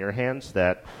oils on your hands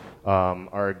that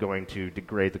are going to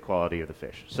degrade the quality of the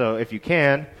fish. So if you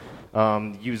can,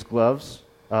 use gloves.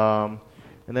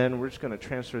 And then we're just going to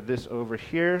transfer this over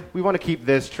here. We want to keep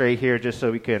this tray here just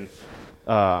so we can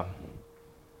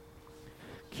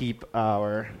keep all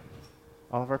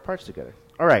of our parts together.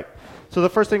 All right, so the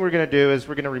first thing we're going to do is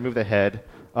we're going to remove the head.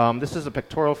 This is a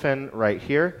pectoral fin right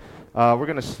here. We're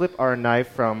going to slip our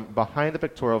knife from behind the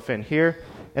pectoral fin here,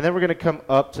 and then we're going to come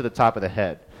up to the top of the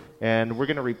head. And we're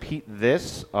going to repeat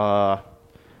this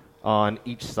on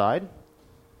each side.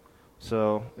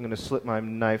 So I'm going to slip my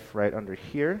knife right under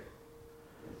here,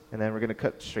 and then we're going to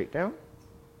cut straight down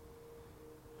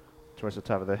towards the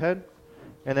top of the head.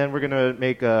 And then we're going to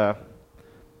make the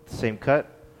same cut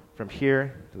from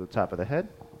here to the top of the head.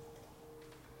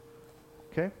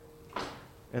 Okay.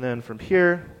 And then from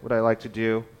here, what I like to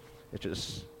do is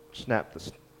just snap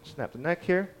the neck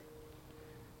here.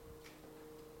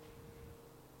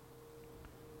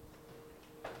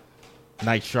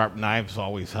 Nice sharp knives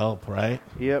always help, right?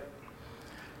 Yep.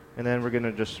 And then we're going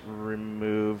to just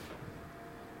remove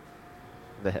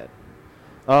the head.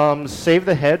 Save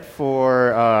the head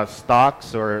for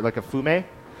stocks or like a fume.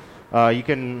 You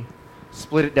can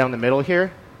split it down the middle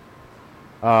here.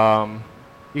 You can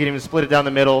even split it down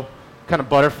the middle, kind of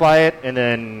butterfly it, and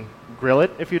then grill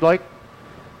it if you'd like.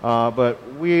 But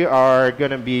we are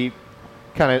going to be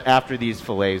kind of after these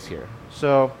fillets here.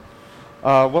 So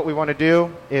what we want to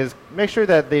do is make sure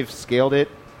that they've scaled it.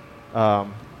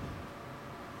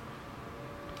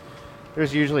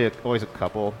 There's usually always a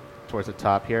couple towards the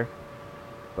top here.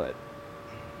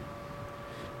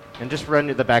 And just run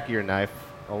the back of your knife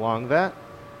along that.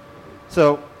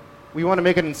 So we want to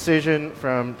make an incision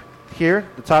from here,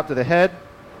 the top to the head,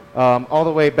 all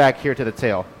the way back here to the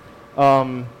tail.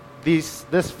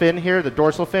 This fin here, the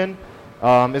dorsal fin,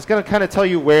 is going to kind of tell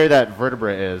you where that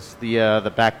vertebra is,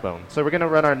 the backbone. So we're going to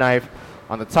run our knife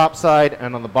on the top side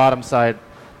and on the bottom side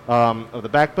of the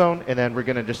backbone, and then we're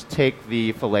going to just take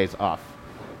the fillets off.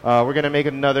 We're going to make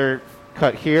another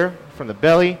cut here from the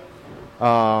belly,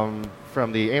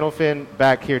 from the anal fin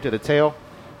back here to the tail,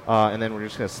 and then we're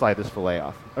just going to slide this fillet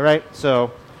off. All right,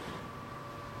 so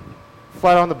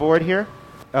flat on the board here.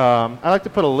 I like to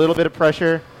put a little bit of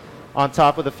pressure on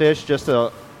top of the fish just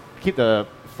to keep the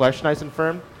flesh nice and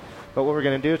firm. But what we're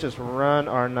going to do is just run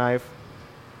our knife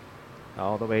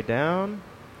all the way down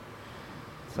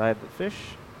inside the fish.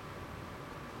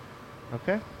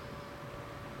 Okay.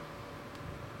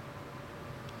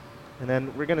 And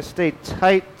then we're going to stay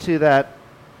tight to that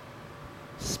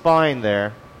spine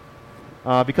there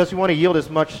because we want to yield as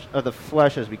much of the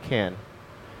flesh as we can.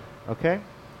 Okay?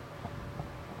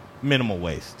 Minimal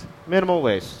waste. Minimal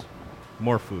waste.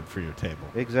 More food for your table.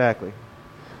 Exactly.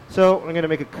 So I'm going to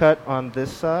make a cut on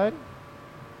this side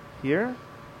here.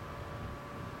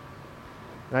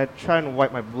 And I try and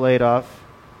wipe my blade off.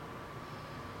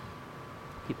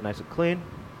 Keep it nice and clean.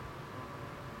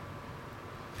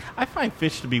 I find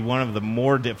fish to be one of the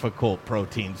more difficult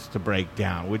proteins to break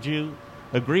down. Would you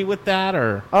agree with that,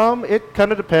 or? It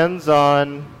kind of depends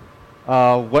on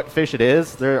what fish it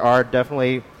is. There are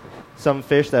definitely some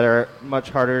fish that are much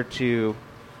harder to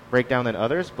break down than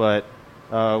others, but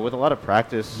with a lot of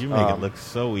practice. You make it look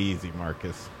so easy,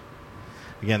 Marcus.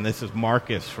 Again, this is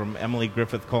Marcus from Emily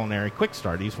Griffith Culinary Quick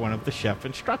Start. He's one of the chef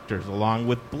instructors, along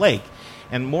with Blake.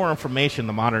 And more information,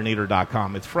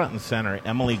 themoderneater.com. It's front and center,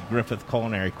 Emily Griffith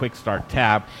Culinary Quick Start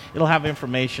tab. It'll have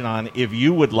information on if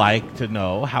you would like to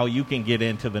know how you can get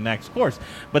into the next course.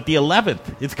 But the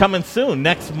 11th, it's coming soon,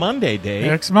 next Monday, Dave.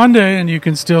 Next Monday, and you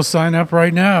can still sign up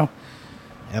right now.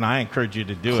 And I encourage you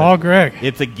to do it. Call Greg.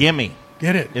 It's a gimme.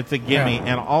 Get it. It's a gimme. Yeah.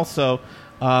 And also,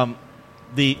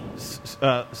 the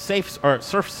safe or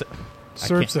surf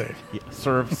safe. Yeah,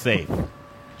 serve safe.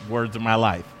 Words of my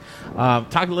life.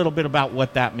 Talk a little bit about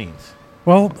what that means.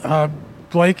 Well,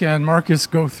 Blake and Marcus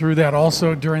go through that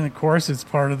also during the course. It's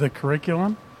part of the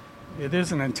curriculum. It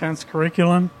is an intense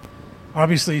curriculum.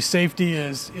 Obviously, safety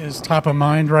is top of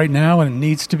mind right now and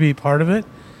needs to be part of it.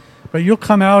 But you'll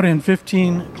come out in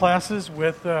 15 classes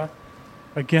with,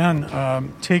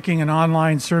 taking an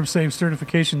online ServSafe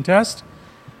certification test,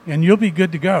 and you'll be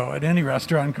good to go at any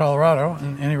restaurant in Colorado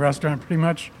and any restaurant pretty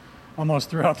much almost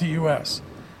throughout the U.S.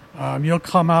 You'll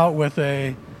come out with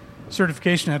a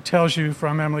certification that tells you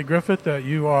from Emily Griffith that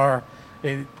you are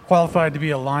qualified to be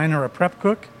a line or a prep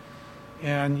cook,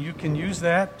 and you can use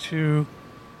that to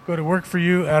go to work for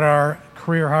you at our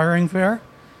career hiring fair,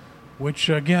 which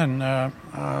again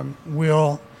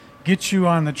will get you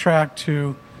on the track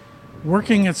to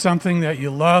working at something that you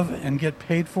love and get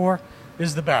paid for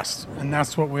is the best, and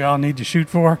that's what we all need to shoot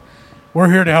for.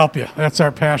 We're here to help you. That's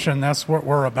our passion. That's what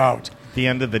we're about. At the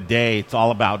end of the day, it's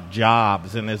all about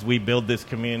jobs. And as we build this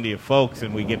community of folks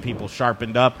and we get people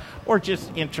sharpened up or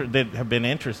just that have been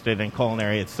interested in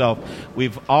culinary itself,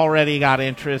 we've already got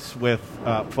interest with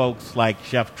folks like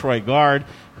Chef Troy Gard,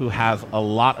 who has a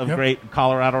lot of great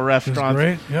Colorado restaurants.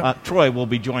 Great. Yep. Troy will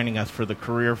be joining us for the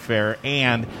career fair,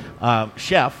 and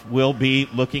Chef will be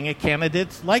looking at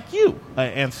candidates like you.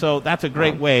 And so that's a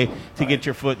great way to get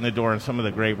your foot in the door in some of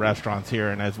the great restaurants here.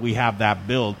 And as we have that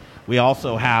build, we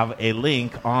also have a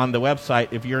link on the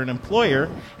website. If you're an employer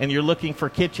and you're looking for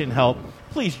kitchen help,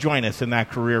 please join us in that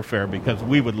career fair because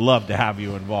we would love to have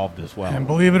you involved as well. And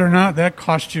believe it or not, that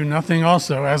costs you nothing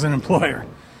also as an employer.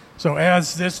 So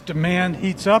as this demand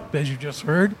heats up, as you just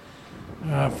heard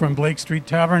from Blake Street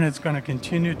Tavern, it's going to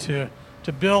continue to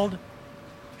build,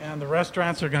 and the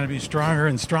restaurants are going to be stronger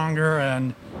and stronger,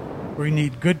 and we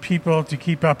need good people to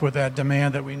keep up with that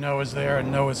demand that we know is there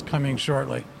and know is coming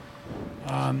shortly.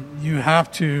 You have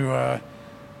to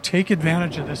take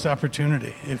advantage of this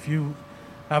opportunity. If you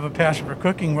have a passion for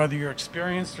cooking, whether you're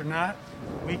experienced or not,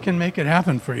 we can make it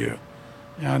happen for you.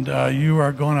 And you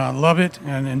are going to love it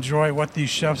and enjoy what these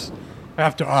chefs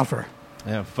have to offer.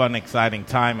 Yeah, fun, exciting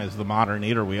time as the Modern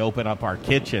Eater. We open up our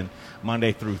kitchen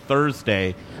Monday through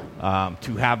Thursday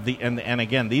to have and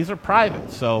again, these are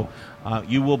private, so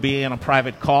you will be in a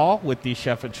private call with these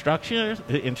chef instructors.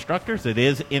 It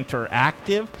is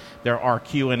interactive. There are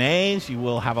Q&As. You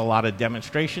will have a lot of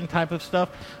demonstration type of stuff.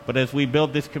 But as we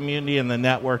build this community and the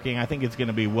networking, I think it's going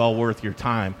to be well worth your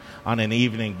time on an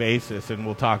evening basis. And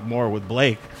we'll talk more with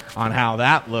Blake on how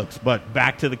that looks. But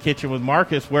back to the kitchen with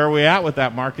Marcus. Where are we at with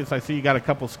that, Marcus? I see you got a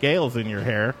couple scales in your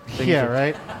hair.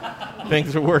 Right?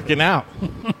 Things are working out.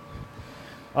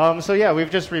 So, yeah,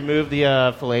 we've just removed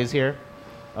the fillets here.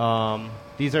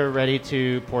 These are ready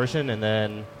to portion and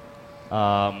then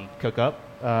cook up.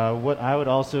 What I would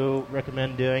also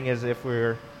recommend doing is if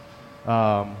we're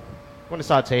want to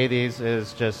saute these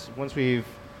is just once we've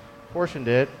portioned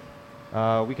it,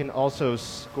 we can also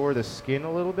score the skin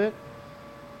a little bit.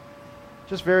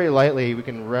 Just very lightly, we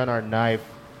can run our knife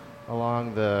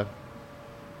along the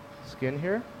skin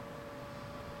here.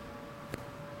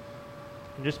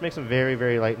 And just make some very,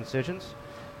 very light incisions.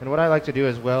 And what I like to do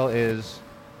as well is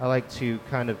I like to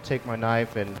kind of take my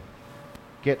knife and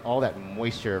get all that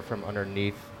moisture from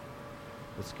underneath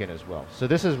the skin as well. So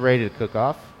this is ready to cook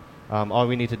off. All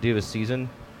we need to do is season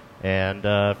and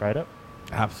fry it up.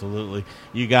 Absolutely.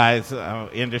 You guys,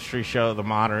 industry show, The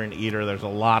Modern Eater, there's a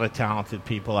lot of talented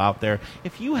people out there.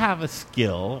 If you have a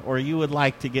skill or you would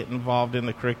like to get involved in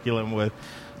the curriculum with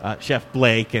Chef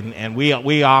Blake, and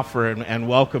we offer and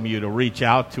welcome you to reach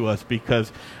out to us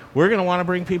because we're going to want to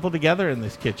bring people together in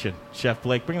this kitchen. Chef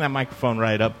Blake, bring that microphone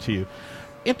right up to you.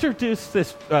 Introduce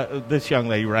this young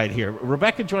lady right here.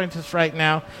 Rebecca joins us right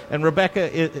now, and Rebecca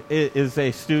is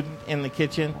a student in the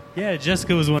kitchen. Yeah,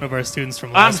 Jessica was one of our students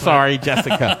from last I'm sorry,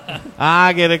 Jessica.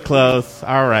 I get it close.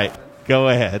 All right, go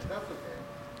ahead.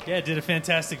 Yeah, did a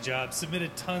fantastic job.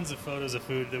 Submitted tons of photos of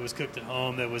food that was cooked at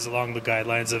home that was along the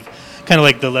guidelines of kind of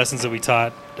like the lessons that we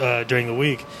taught during the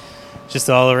week. Just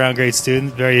all around great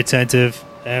student, very attentive,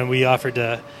 and we offered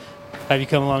to have you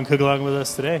come along and cook along with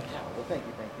us today.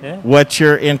 Yeah. What's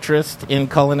your interest in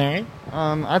culinary?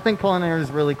 I think culinary is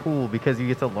really cool because you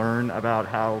get to learn about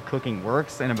how cooking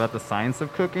works and about the science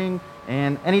of cooking.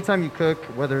 And anytime you cook,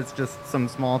 whether it's just some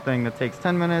small thing that takes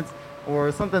 10 minutes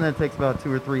or something that takes about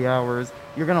 2 or 3 hours,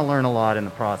 you're going to learn a lot in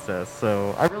the process.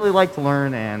 So I really like to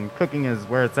learn, and cooking is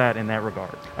where it's at in that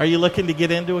regard. Are you looking to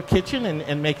get into a kitchen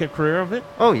and make a career of it?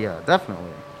 Oh, yeah, definitely.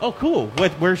 Oh, cool.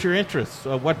 Where's your interest?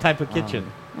 What type of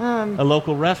kitchen? A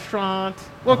local restaurant?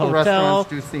 Local a hotel? restaurants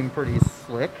do seem pretty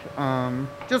slick.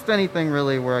 Just anything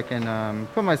really where I can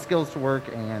put my skills to work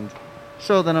and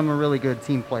show that I'm a really good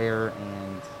team player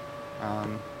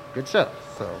and good chef.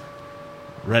 So,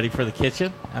 ready for the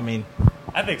kitchen? I mean,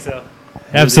 I think so.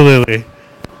 Absolutely.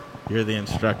 You're the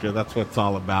instructor. That's what it's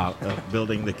all about,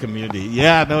 building the community.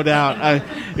 Yeah, no doubt.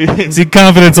 See,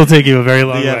 confidence will take you a very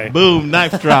long way. Boom,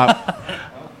 knife drop.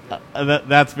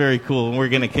 That's very cool. And we're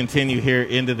going to continue here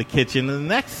into the kitchen. In the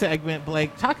next segment,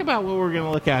 Blake, talk about what we're going to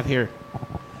look at here.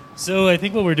 So I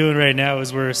think what we're doing right now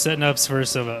is we're setting up for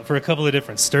a couple of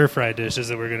different stir-fry dishes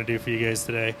that we're going to do for you guys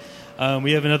today.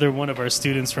 We have another one of our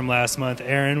students from last month,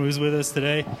 Aaron, who's with us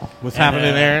today. What's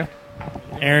happening, Aaron?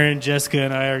 Aaron, Jessica,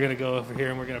 and I are going to go over here,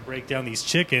 and we're going to break down these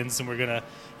chickens, and we're going to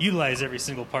utilize every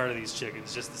single part of these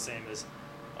chickens just the same as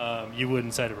you would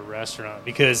inside of a restaurant,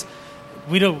 because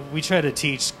we try to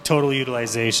teach total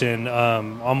utilization,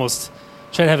 almost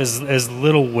try to have as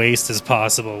little waste as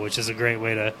possible, which is a great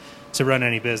way to run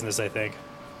any business, I think.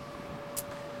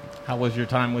 How was your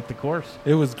time with the course?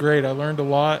 It was great. I learned a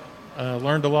lot.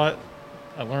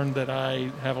 I learned that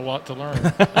I have a lot to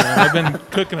learn. I've been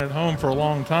cooking at home for a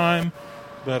long time,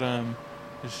 but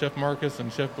Chef Marcus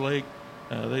and Chef Blake,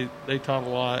 they taught a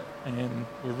lot, and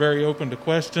were very open to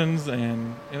questions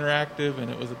and interactive, and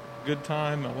it was a good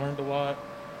time. I learned a lot.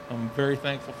 I'm very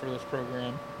thankful for this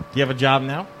program. Do you have a job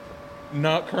now?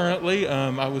 Not currently.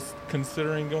 I was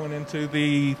considering going into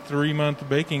the 3-month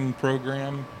baking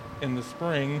program in the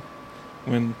spring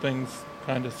when things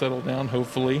kind of settle down,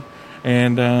 hopefully.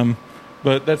 And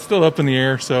but that's still up in the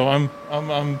air. So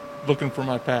I'm looking for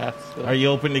my path. So. Are you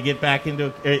open to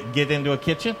get into a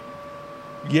kitchen?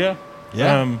 Yeah.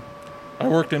 Yeah. I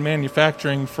worked in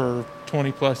manufacturing for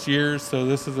 20 plus years, so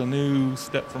this is a new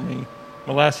step for me.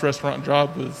 My last restaurant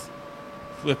job was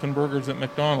flipping burgers at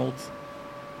McDonald's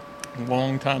a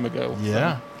long time ago.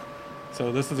 Yeah.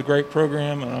 So this is a great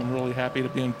program, and I'm really happy to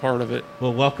be a part of it.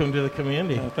 Well, welcome to the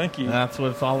community. Thank you. That's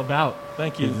what it's all about.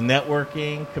 Thank you. It's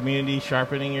networking, community,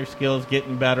 sharpening your skills,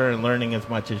 getting better, and learning as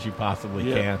much as you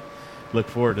possibly can. Look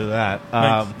forward to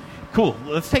that. Cool.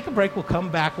 Let's take a break. We'll come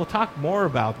back. We'll talk more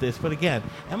about this. But again,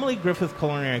 Emily Griffith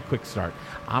Culinary Quick Start.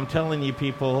 I'm telling you,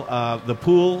 people, the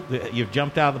pool, you've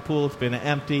jumped out of the pool. It's been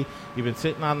empty. You've been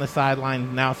sitting on the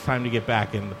sideline. Now it's time to get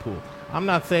back in the pool. I'm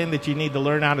not saying that you need to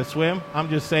learn how to swim. I'm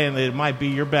just saying that it might be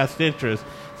your best interest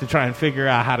to try and figure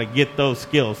out how to get those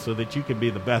skills so that you can be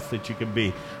the best that you can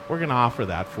be. We're going to offer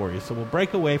that for you. So we'll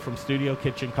break away from Studio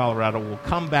Kitchen, Colorado. We'll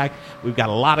come back. We've got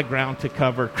a lot of ground to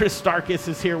cover. Chris Starkus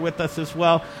is here with us as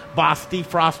well. Boss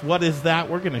Defrost, what is that?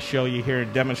 We're going to show you here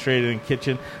and demonstrate it in the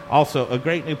kitchen. Also, a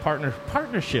great new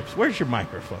partnerships. Where's your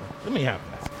microphone? Let me have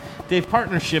this. Dave,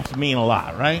 partnerships mean a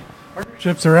lot, right?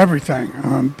 Partnerships are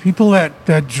everything. People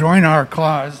that join our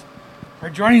cause are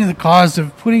joining the cause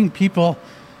of putting people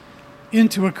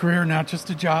into a career, not just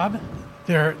a job.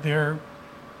 They're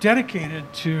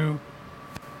dedicated to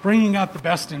bringing out the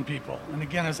best in people. And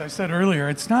again, as I said earlier,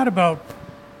 it's not about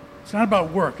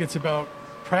work. It's about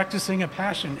practicing a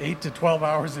passion 8 to 12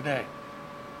 hours a day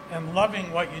and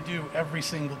loving what you do every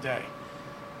single day.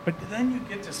 But then you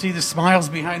get to see the smiles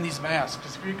behind these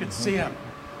masks. If you could see them,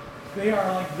 they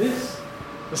are like this.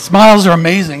 The smiles are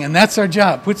amazing, and that's our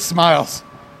job. Put smiles,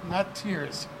 not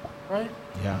tears, right?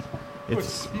 Yeah. Put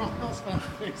smiles on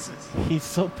faces. He's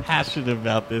so passionate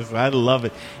about this. I love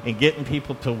it. And getting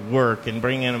people to work and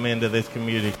bringing them into this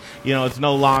community. You know, it's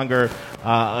no longer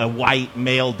a white,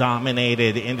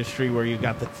 male-dominated industry where you've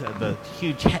got the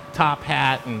huge top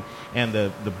hat and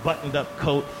the buttoned-up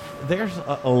coat. There's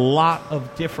a lot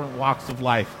of different walks of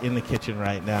life in the kitchen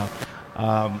right now.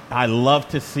 I love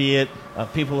to see it.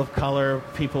 People of color,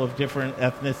 people of different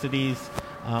ethnicities,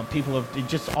 people of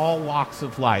just all walks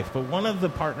of life. But one of the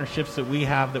partnerships that we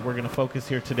have that we're going to focus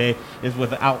here today is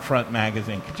with Outfront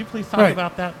Magazine. Could you please talk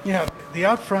about that? Yeah, the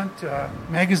Outfront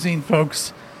Magazine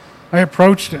folks I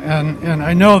approached, and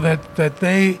I know that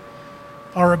they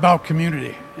are about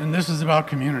community, and this is about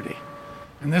community.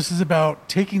 And this is about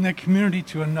taking the community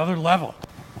to another level,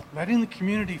 letting the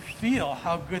community feel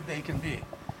how good they can be,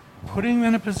 putting them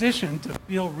in a position to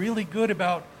feel really good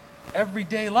about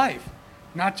everyday life,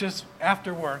 not just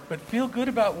after work, but feel good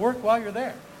about work while you're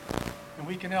there. And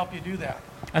we can help you do that.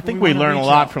 I think we learn a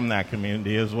lot from that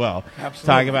community as well. Absolutely.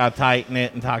 Talk about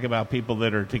tight-knit and talk about people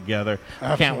that are together.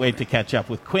 Absolutely. Can't wait to catch up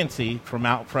with Quincey from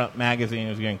Outfront Magazine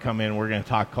who's going to come in. We're going to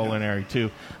talk culinary too.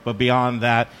 But beyond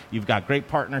that, you've got great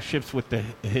partnerships with the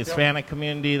Hispanic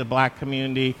community, the black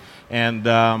community, and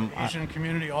the Asian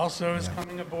community also is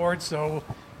coming aboard. So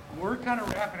we're kind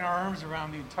of wrapping our arms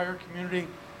around the entire community,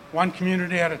 one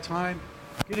community at a time,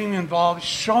 getting involved,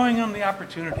 showing them the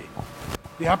opportunity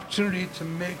to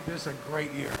make this a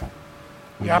great year,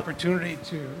 the opportunity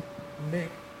to make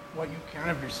what you can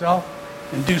of yourself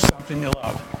and do something you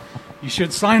love. You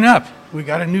should sign up. We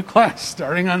got a new class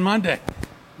starting on Monday.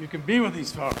 You can be with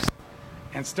these folks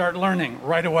and start learning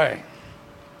right away.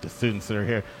 The students that are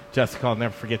here. Jessica, I'll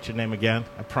never forget your name again.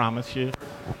 I promise you.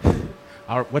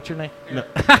 What's your name? No.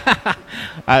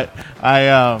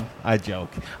 I joke.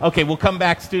 Okay, we'll come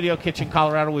back. Studio Kitchen,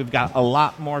 Colorado. We've got a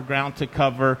lot more ground to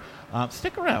cover.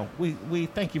 Stick around. We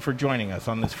thank you for joining us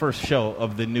on this first show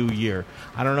of the new year.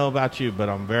 I don't know about you, but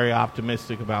I'm very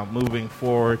optimistic about moving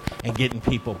forward and getting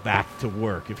people back to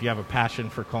work. If you have a passion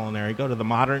for culinary, go to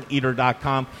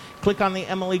themoderneater.com. Click on the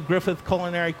Emily Griffith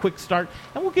Culinary Quick Start,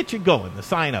 and we'll get you going. The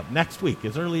sign up next week,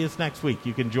 as early as next week.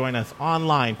 You can join us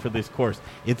online for this course.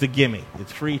 It's a gimme.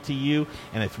 It's free to you,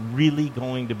 and it's really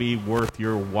going to be worth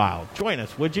your while. Join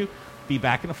us, would you? Be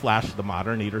back in a flash. The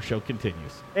Modern Eater Show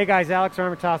continues. Hey guys, Alex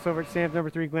Armitage over at Sam's number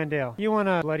 3 Glendale. You want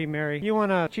a Bloody Mary? You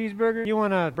want a cheeseburger? You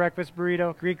want a breakfast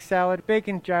burrito? Greek salad?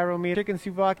 Bacon gyro meat? Chicken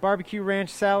souvlaki? Barbecue ranch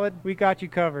salad? We got you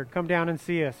covered. Come down and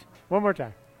see us. One more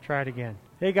time. Try it again.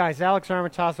 Hey guys, Alex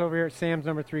Armitage over here at Sam's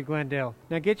number 3 Glendale.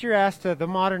 Now get your ass to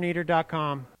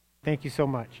themoderneater.com. Thank you so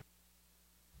much.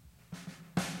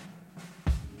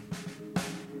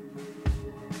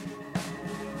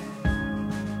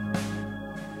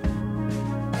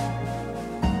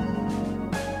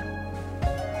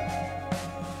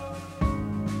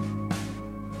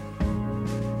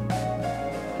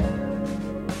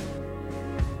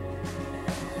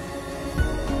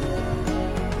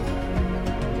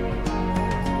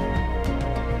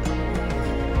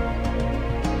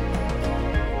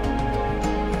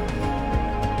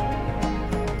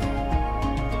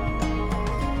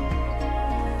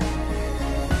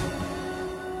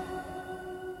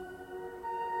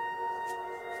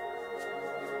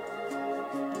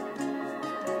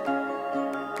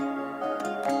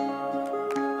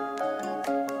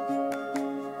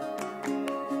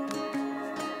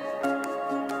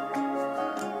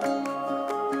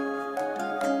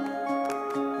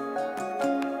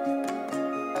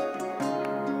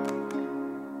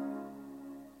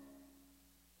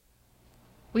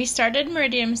 We started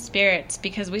Meridium Spirits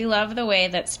because we love the way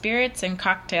that spirits and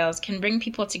cocktails can bring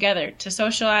people together to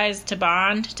socialize, to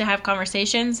bond, to have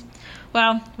conversations.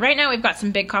 Well, right now we've got some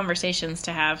big conversations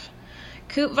to have.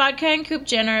 Coupe Vodka and Coupe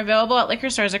Gin are available at liquor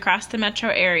stores across the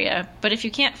metro area, but if you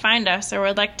can't find us or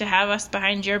would like to have us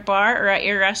behind your bar or at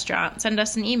your restaurant, send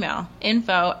us an email,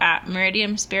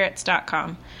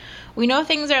 info@meridiumspirits.com. We know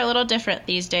things are a little different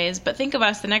these days, but think of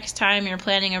us the next time you're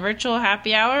planning a virtual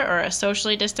happy hour or a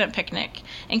socially distant picnic.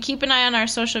 And keep an eye on our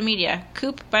social media,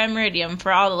 Coupe by Meridium,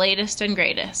 for all the latest and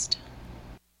greatest.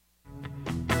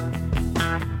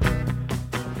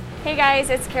 Hey guys,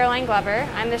 it's Caroline Glover.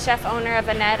 I'm the chef owner of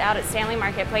Annette out at Stanley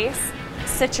Marketplace.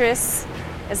 Citrus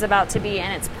is about to be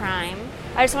in its prime.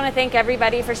 I just want to thank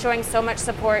everybody for showing so much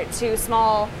support to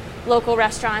small local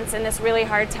restaurants in this really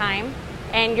hard time.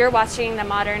 And you're watching the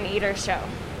Modern Eater Show.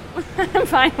 I'm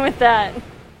fine with that.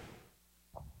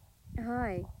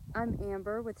 Hi, I'm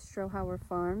Amber with Strohauer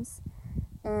Farms,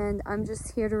 and I'm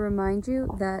just here to remind you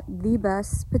that the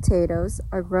best potatoes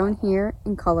are grown here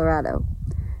in Colorado.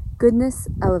 Goodness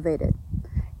elevated.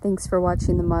 Thanks for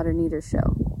watching the Modern Eater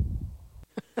Show.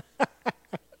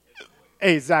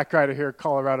 Hey, Zach Ryder here,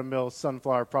 Colorado Mills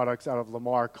Sunflower Products out of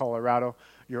Lamar, Colorado.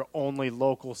 Your only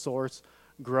local source,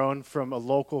 grown from a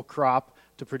local crop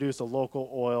to produce a local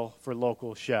oil for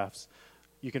local chefs.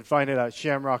 You can find it at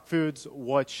Shamrock Foods,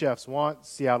 What Chefs Want,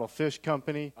 Seattle Fish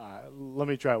Company. Let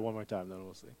me try it one more time, then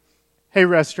we'll see. Hey,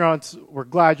 restaurants, we're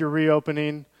glad you're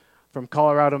reopening. From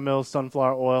Colorado Mills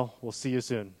Sunflower Oil, we'll see you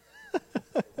soon.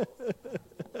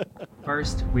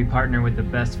 First, we partner with the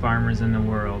best farmers in the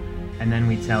world, and then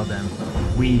we tell them,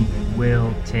 we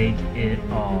will take it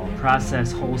all.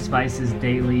 Process whole spices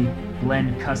daily,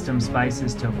 blend custom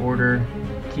spices to order,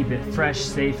 keep it fresh,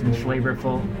 safe, and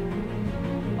flavorful,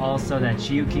 all so that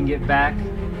you can get back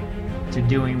to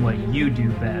doing what you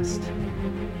do best.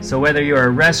 So whether you're a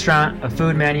restaurant, a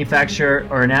food manufacturer,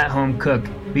 or an at-home cook,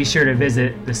 be sure to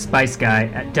visit The Spice Guy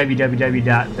at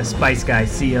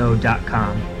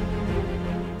www.thespiceguyco.com.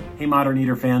 Hey Modern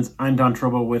Eater fans, I'm Don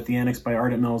Trobo with The Annex by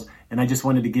Ardent Mills, and I just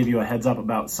wanted to give you a heads up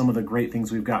about some of the great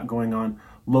things we've got going on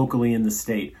locally in the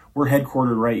state. We're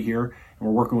headquartered right here, and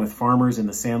we're working with farmers in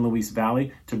the San Luis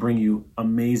Valley to bring you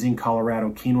amazing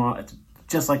Colorado quinoa. It's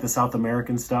just like the South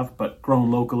American stuff, but grown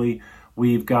locally.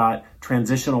 We've got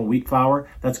transitional wheat flour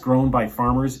that's grown by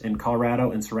farmers in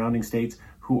Colorado and surrounding states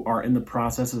who are in the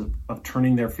process of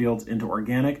turning their fields into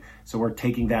organic. So we're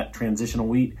taking that transitional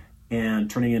wheat and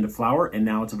turning it into flour, and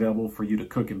now it's available for you to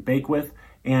cook and bake with.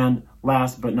 And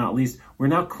last but not least, we're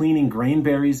now cleaning grain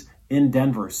berries in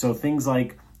Denver. So things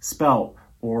like spelt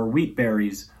or wheat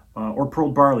berries or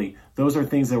pearl barley, those are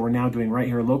things that we're now doing right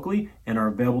here locally and are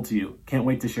available to you. Can't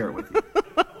wait to share it with you.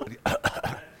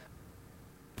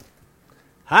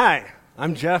 Hi,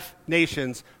 I'm Jeff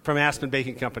Nations from Aspen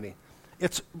Baking Company.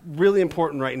 It's really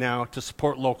important right now to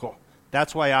support local.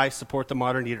 That's why I support the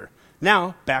Modern Eater.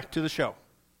 Now, back to the show.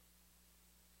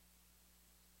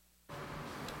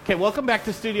 Okay, welcome back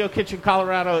to Studio Kitchen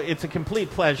Colorado. It's a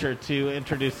complete pleasure to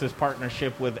introduce this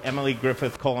partnership with Emily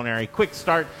Griffith Culinary Quick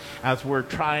Start as we're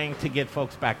trying to get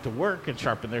folks back to work and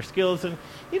sharpen their skills and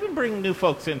even bring new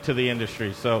folks into the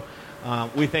industry. So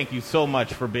we thank you so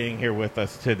much for being here with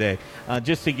us today.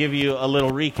 Just to give you a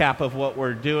little recap of what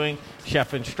we're doing,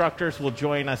 chef instructors will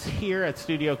join us here at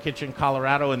Studio Kitchen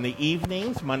Colorado in the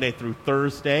evenings, Monday through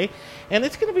Thursday. And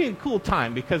it's going to be a cool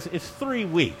time because it's 3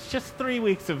 weeks, just 3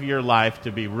 weeks of your life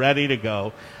to be ready to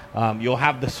go. You'll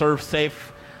have the Serve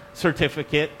Safe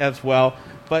certificate as well.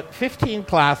 But 15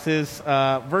 classes,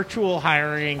 virtual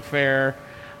hiring fair,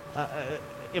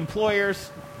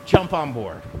 employers, jump on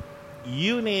board.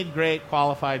 You need great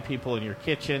qualified people in your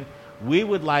kitchen. We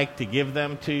would like to give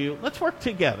them to you. Let's work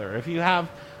together. If you have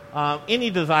any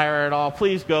desire at all,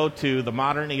 please go to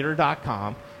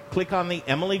themoderneater.com. Click on the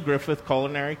Emily Griffith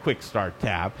Culinary Quick Start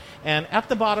tab. And at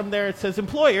the bottom there it says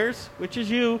employers, which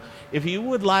is you. If you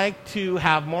would like to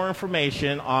have more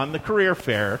information on the career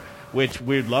fair, which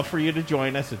we'd love for you to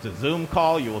join us. It's a Zoom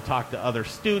call. You will talk to other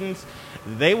students.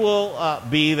 They will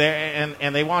be there,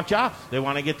 and they want jobs. They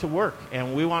want to get to work,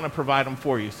 and we want to provide them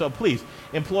for you. So please,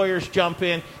 employers, jump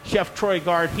in. Chef Troy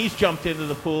Gard, he's jumped into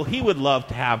the pool. He would love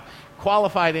to have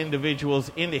qualified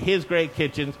individuals into his great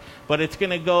kitchens, but it's going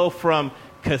to go from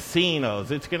casinos,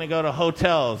 it's going to go to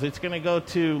hotels, it's going to go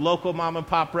to local mom and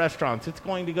pop restaurants, it's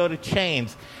going to go to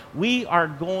chains. We are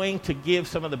going to give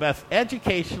some of the best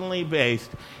educationally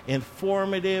based,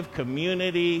 informative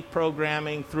community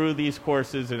programming through these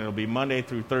courses, and it'll be Monday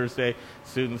through Thursday.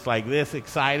 Students like this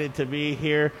excited to be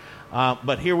here.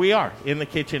 But here we are in the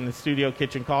kitchen, in Studio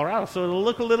Kitchen, Colorado. So it'll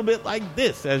look a little bit like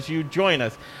this as you join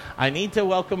us. I need to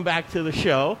welcome back to the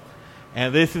show.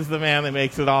 And this is the man that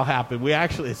makes it all happen. We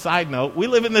actually, side note, we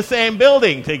live in the same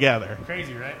building together.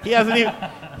 Crazy, right? He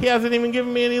hasn't even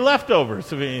given me any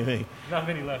leftovers of anything. Not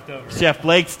many leftovers. Chef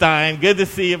Blake Stine, good to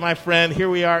see you, my friend. Here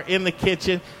we are in the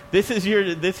kitchen. This is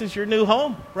your new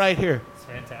home right here. It's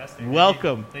fantastic.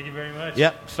 Welcome. Thank you very much.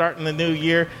 Yep, starting the new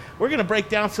year. We're going to break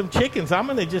down some chickens. I'm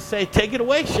going to just say, take it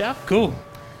away, Chef. Cool.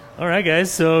 All right, guys.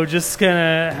 So just kind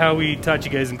of how we taught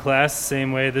you guys in class,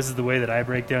 same way. This is the way that I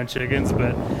break down chickens,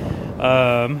 but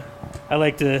I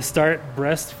like to start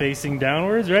breast facing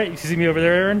downwards, right? You see me over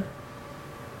there, Aaron?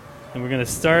 And we're going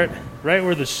to start right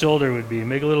where the shoulder would be.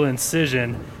 Make a little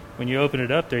incision. When you open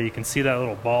it up there, you can see that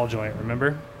little ball joint,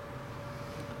 remember?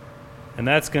 And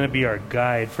that's going to be our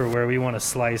guide for where we want to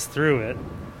slice through it.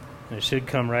 And it should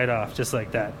come right off, just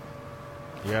like that.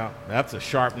 Yeah, that's a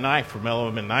sharp knife from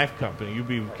Element Knife Company. You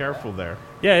be careful there.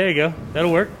 Yeah, there you go.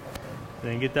 That'll work.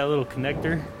 Then get that little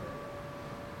connector.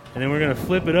 And then we're going to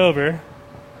flip it over.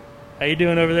 How you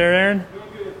doing over there, Aaron? Doing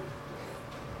good.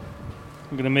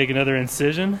 I'm going to make another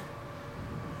incision.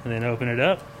 And then open it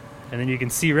up. And then you can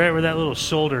see right where that little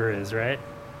shoulder is, right?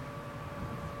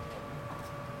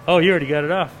 Oh, you already got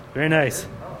it off. Very nice.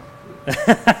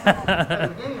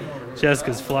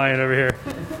 Jessica's flying over here.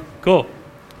 Cool.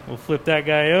 We'll flip that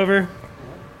guy over.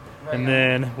 And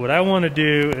then what I want to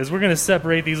do is we're going to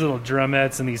separate these little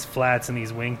drumettes and these flats and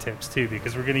these wingtips too,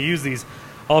 because we're going to use these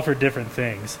all for different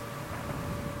things.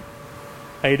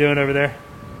 How you doing over there?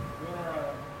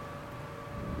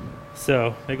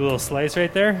 So make a little slice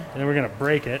right there, and then we're going to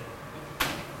break it.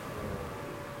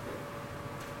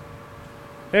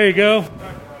 There you go.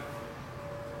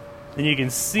 And you can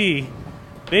see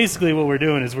basically what we're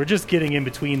doing is we're just getting in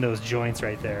between those joints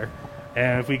right there.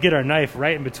 And if we get our knife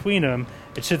right in between them,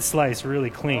 it should slice really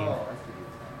clean.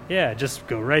 Yeah, just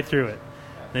go right through it.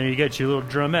 Then you get your little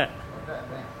drumette.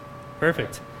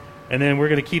 Perfect. And then we're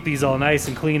going to keep these all nice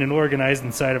and clean and organized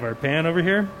inside of our pan over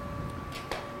here.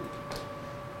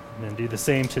 And then do the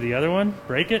same to the other one.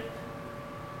 Break it.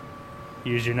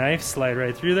 Use your knife, slide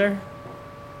right through there.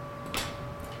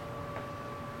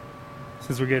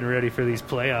 Since we're getting ready for these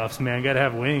playoffs, man, got to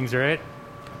have wings, right?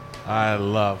 I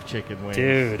love chicken wings.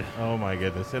 Dude. Oh, my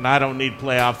goodness. And I don't need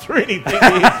playoffs or anything.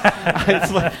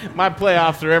 It's like my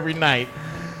playoffs are every night.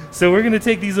 So we're going to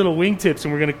take these little wingtips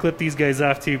and we're going to clip these guys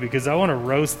off too, because I want to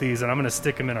roast these and I'm going to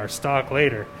stick them in our stock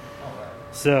later.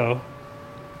 So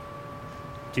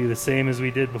do the same as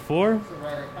we did before. So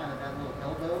right at kind of that little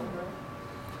elbow,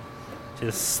 right?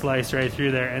 Just slice right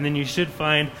through there. And then you should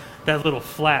find that little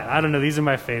flat. I don't know. These are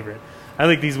my favorite. I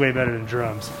like these way better than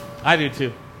drums. I do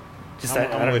too. Just I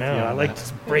don't know. I like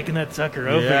just breaking that sucker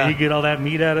open. Yeah. You get all that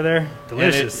meat out of there.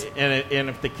 Delicious. And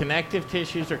if the connective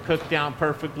tissues are cooked down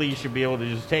perfectly, you should be able to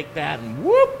just take that and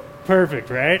whoop.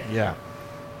 Perfect, right? Yeah.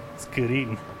 It's good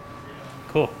eating.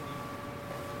 Cool.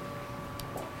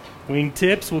 Wing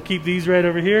tips, we'll keep these right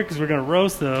over here because we're going to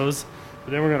roast those, but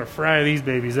then we're going to fry these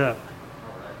babies up.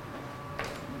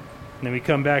 And then we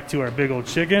come back to our big old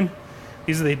chicken.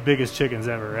 These are the biggest chickens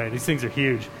ever, right? These things are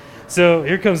huge. So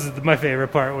here comes my favorite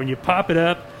part, when you pop it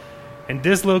up and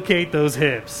dislocate those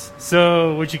hips.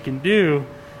 So what you can do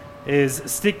is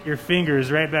stick your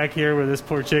fingers right back here where this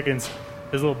poor chicken's,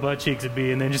 his little butt cheeks would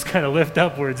be, and then just kind of lift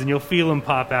upwards, and you'll feel them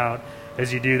pop out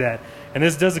as you do that. And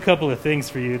this does a couple of things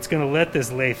for you. It's going to let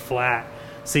this lay flat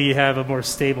so you have a more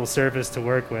stable surface to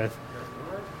work with.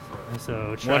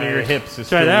 So try, one of your hips is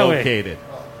still located.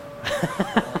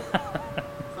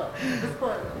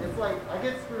 It's like I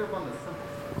get screwed up on the simple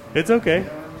stuff. It's okay.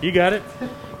 You got it.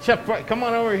 Chef, come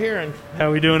on over here. And how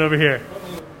are we doing over here?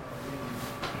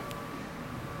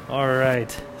 All right,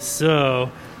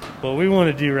 so what we want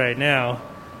to do right now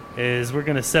is we're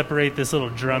going to separate this little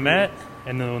drumette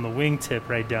and then the wingtip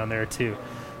right down there too.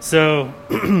 So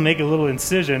make a little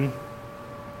incision,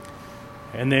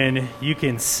 and then you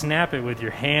can snap it with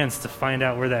your hands to find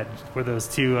out where those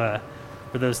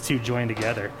two join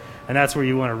together, and that's where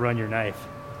you want to run your knife.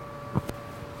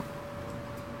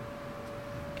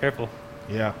 Careful.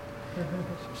 Yeah.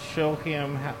 Show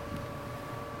him how.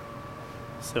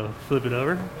 So flip it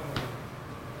over.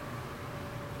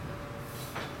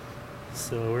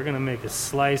 So we're going to make a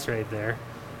slice right there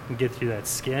and get through that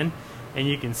skin. And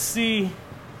you can see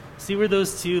where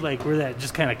those two, like where that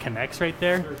just kind of connects right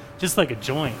there? Just like a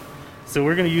joint. So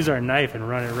we're going to use our knife and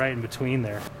run it right in between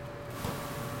there.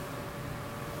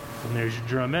 And there's your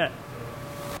drumette.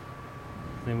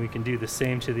 Then we can do the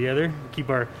same to the other.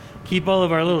 Keep all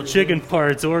of our little chicken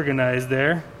parts organized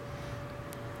there.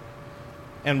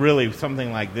 And really,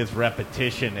 something like this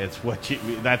repetition,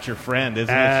 that's your friend,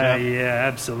 isn't it, Chef? Yeah,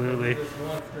 absolutely.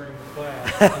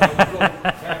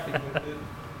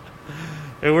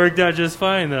 It worked out just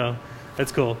fine, though.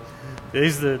 That's cool.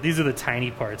 These are the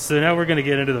tiny parts. So now we're going to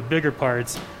get into the bigger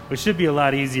parts, which should be a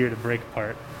lot easier to break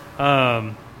apart.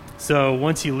 So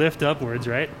once you lift upwards,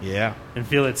 right? Yeah. And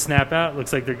feel it snap out,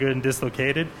 looks like they're good and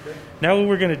dislocated. Now what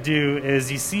we're going to do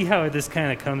is, you see how this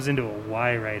kind of comes into a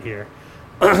Y right here?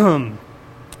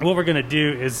 What we're going to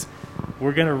do is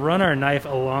we're going to run our knife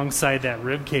alongside that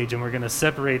rib cage, and we're going to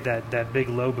separate that big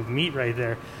lobe of meat right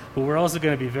there. But we're also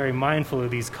going to be very mindful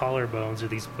of these collar bones or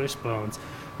these wishbones,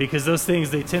 because those things,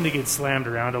 they tend to get slammed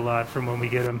around a lot from when we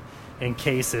get them in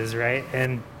cases, right?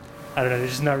 And I don't know, they're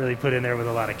just not really put in there with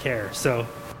a lot of care. So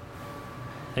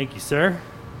thank you, sir.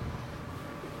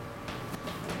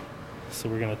 So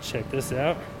we're going to check this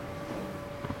out.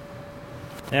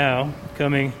 Now,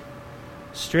 coming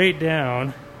straight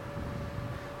down,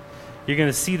 you're going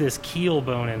to see this keel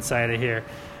bone inside of here.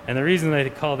 And the reason I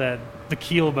call that the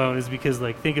keel bone is because,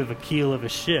 like, think of the keel of a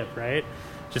ship, right?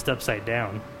 Just upside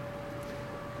down.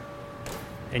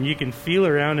 And you can feel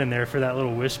around in there for that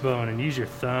little wishbone and use your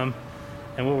thumb.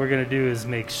 And what we're going to do is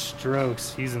make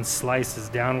strokes using slices,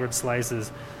 downward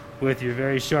slices, with your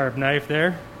very sharp knife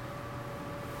there.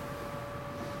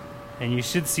 And you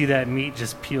should see that meat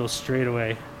just peel straight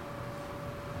away.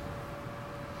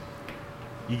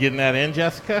 You getting that in,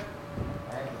 Jessica?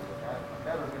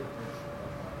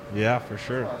 Yeah, for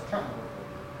sure.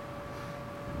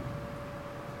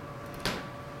 There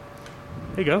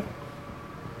you go.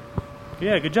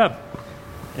 Yeah, good job.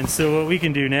 And so what we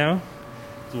can do now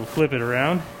is we'll flip it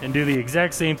around and do the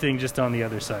exact same thing just on the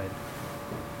other side.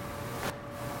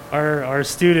 Our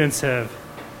students have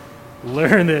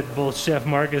learned that both Chef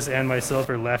Marcus and myself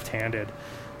are left-handed.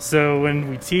 So when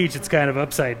we teach, it's kind of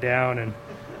upside down and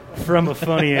from a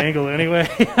funny angle anyway.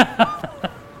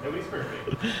 Nobody's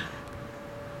perfect.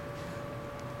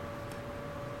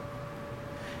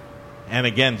 And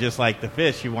again, just like the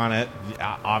fish, you want to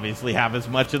obviously have as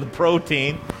much of the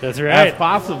protein as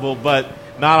possible, but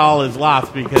not all is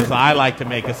lost, because I like to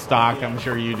make a stock. I'm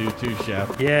sure you do too,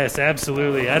 Chef. Yes,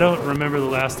 absolutely. I don't remember the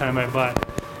last time I bought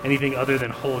anything other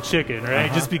than whole chicken,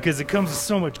 right? Just because it comes with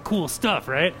so much cool stuff,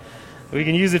 right? We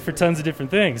can use it for tons of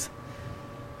different things.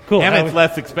 Cool. And it's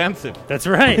less expensive. That's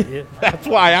right. Yeah. That's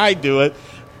why I do it.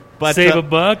 But save a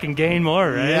buck and gain more,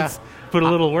 right? Yeah. Put a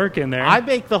little work in there. I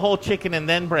bake the whole chicken and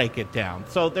then break it down.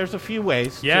 So there's a few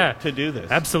ways to do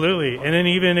this. Absolutely. And then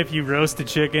even if you roast a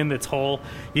chicken that's whole,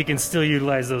 you can still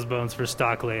utilize those bones for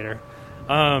stock later.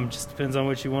 Just depends on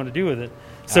what you want to do with it.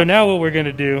 So now what we're going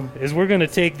to do is we're going to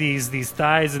take these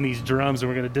thighs and these drums,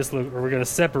 and we're going to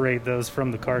separate those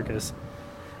from the carcass.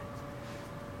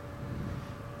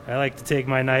 I like to take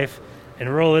my knife and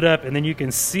roll it up, and then you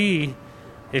can see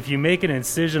if you make an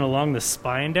incision along the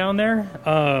spine down there,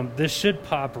 this should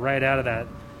pop right out of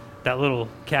that little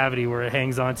cavity where it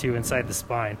hangs onto inside the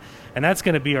spine. And that's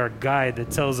going to be our guide that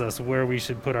tells us where we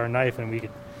should put our knife and we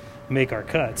can make our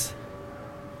cuts.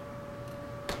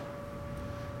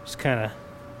 Just kind of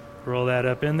roll that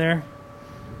up in there.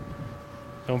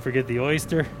 Don't forget the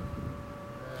oyster.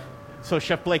 So,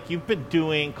 Chef Blake, you've been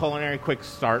doing Culinary Quick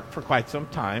Start for quite some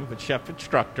time, but Chef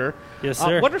Instructor. Yes,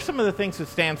 sir. What are some of the things that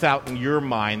stands out in your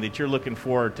mind that you're looking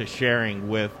forward to sharing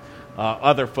with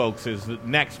other folks? Is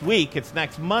next week, it's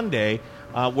next Monday,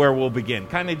 where we'll begin.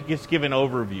 Kind of just give an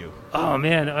overview. Oh,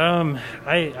 man.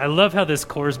 I love how this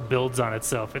course builds on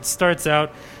itself. It starts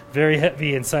out very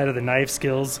heavy inside of the knife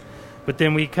skills, but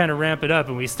then we kind of ramp it up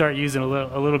and we start using a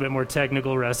little bit more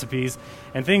technical recipes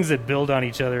and things that build on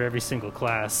each other every single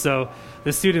class. So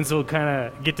the students will kind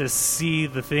of get to see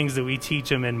the things that we teach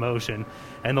them in motion,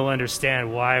 and they'll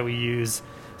understand why we use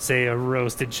say, a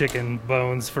roasted chicken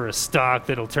bones for a stock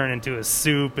that'll turn into a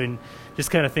soup, and just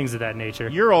kind of things of that nature.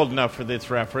 You're old enough for this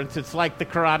reference. It's like the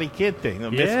Karate Kid thing.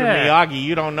 Mr. Yeah. Miyagi,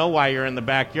 you don't know why you're in the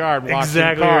backyard washing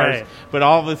Exactly cars, right. but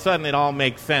all of a sudden it all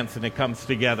makes sense and it comes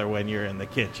together when you're in the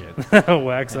kitchen.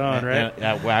 Wax on,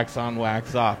 right? Wax on,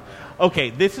 wax off.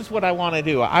 Okay, this is what I want to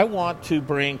do. I want to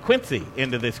bring Quincy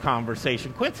into this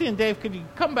conversation. Quincy and Dave, could you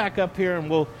come back up here and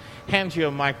we'll hand you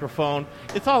a microphone.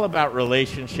 It's all about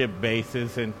relationship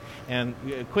bases. And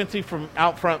Quincy from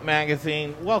Out Front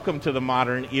Magazine, welcome to the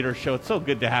Modern Eater Show. It's so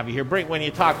good to have you here. When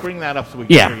you talk, bring that up so we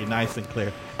can hear you nice and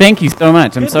clear. Thank you so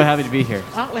much. I'm so happy to be here.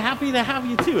 Happy to have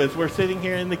you, too, as we're sitting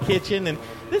here in the kitchen. And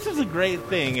this is a great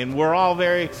thing, and we're all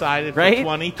very excited for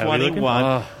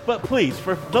 2021. But please,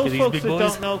 for those folks that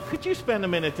don't know, could you spend a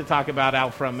minute to talk about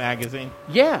Out Front Magazine?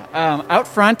 Yeah. Out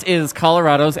Front is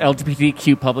Colorado's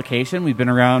LGBTQ publication. We've been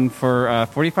around for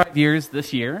 45 years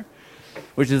this year,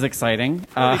 which is exciting.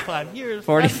 45 years?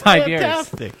 45 years.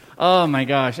 Fantastic. Oh, my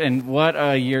gosh. And what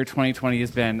a year 2020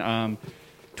 has been.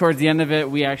 Towards the end of it,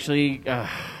 we actually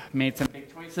made some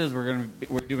big choices. We're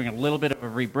doing a little bit of a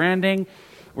rebranding.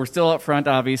 We're still up front,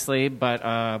 obviously,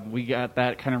 but we got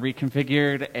that kind of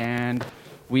reconfigured, and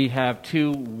we have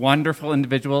two wonderful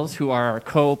individuals who are our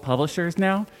co-publishers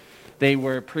now. They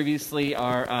were previously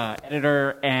our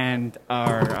editor and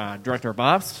our director of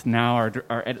ops. Now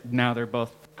they're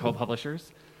both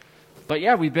co-publishers. But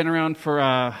yeah, we've been around for,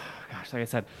 like I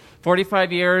said,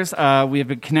 45 years. We have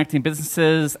been connecting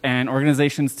businesses and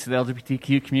organizations to the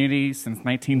LGBTQ community since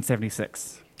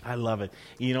 1976. I love it.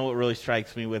 You know what really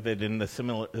strikes me with it, in the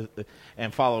similar,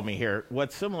 and follow me here.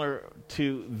 What's similar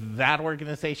to that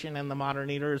organization and the Modern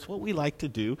Eater is what we like to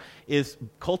do is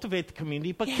cultivate the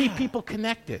community, but keep people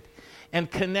connected. And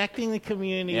connecting the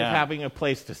community of having a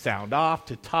place to sound off,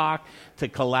 to talk, to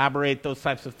collaborate, those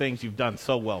types of things you've done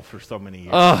so well for so many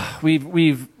years.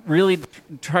 We've really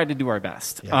tried to do our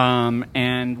best. Yeah.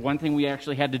 And one thing we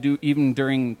actually had to do even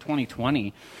during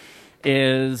 2020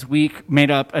 is we made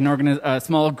up a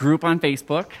small group on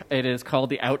Facebook. It is called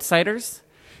The Outsiders.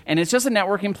 And it's just a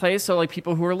networking place, so like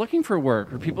people who are looking for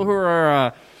work or people who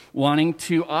are wanting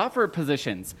to offer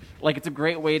positions. Like, it's a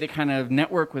great way to kind of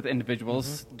network with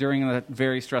individuals during a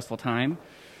very stressful time.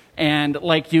 And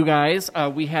like you guys, I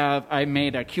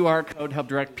made a QR code to help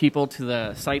direct people to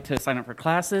the site to sign up for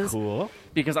classes. Cool.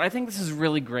 Because I think this is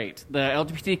really great. The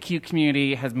LGBTQ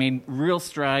community has made real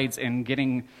strides in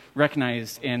getting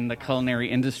recognized in the culinary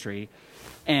industry.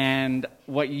 And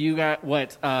what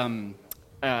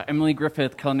Emily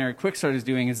Griffith, Culinary Quick Start, is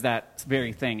doing is that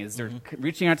very thing. Is they're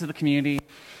reaching out to the community.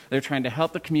 They're trying to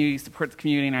help the community, support the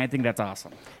community, and I think that's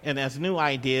awesome. And as new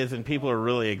ideas and people are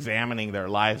really examining their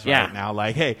lives right now,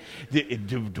 like, hey,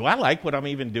 do I like what I'm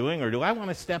even doing, or do I want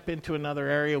to step into another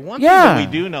area? One thing that we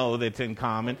do know that's in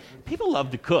common, people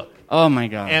love to cook. Oh, my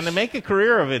gosh. And to make a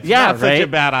career of it's not such a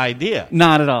bad idea.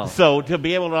 Not at all. So to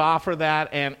be able to offer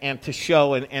that and to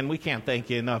show, and we can't thank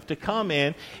you enough, to come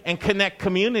in and connect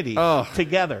communities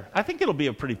together. I think it'll be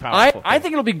a pretty powerful thing. I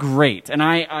think it'll be great. And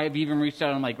I've even reached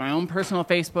out on like my own personal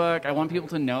Facebook. I want people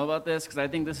to know about this because I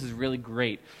think this is really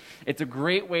great. It's a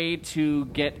great way to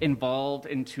get involved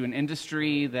into an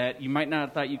industry that you might not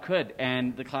have thought you could,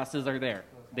 and the classes are there.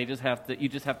 You just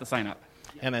have to sign up.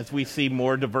 And as we see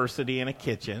more diversity in a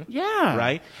kitchen, Yeah.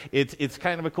 right? It's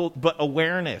kind of a cool, but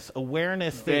awareness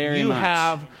that Very you much.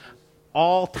 have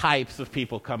all types of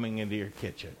people coming into your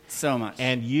kitchen. So much.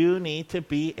 And you need to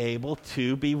be able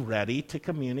to be ready to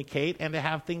communicate and to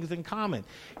have things in common.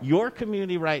 Your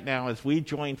community right now, as we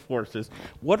join forces,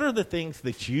 what are the things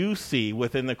that you see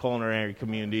within the culinary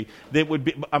community that would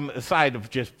be, aside of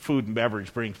just food and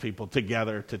beverage brings people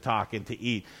together to talk and to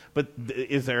eat, but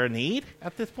is there a need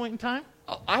at this point in time?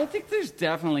 I think there's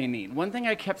definitely a need. One thing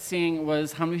I kept seeing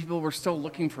was how many people were still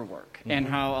looking for work, and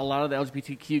how a lot of the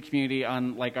LGBTQ community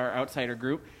on like our outsider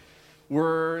group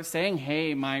were saying,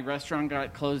 hey, my restaurant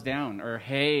got closed down, or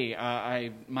hey,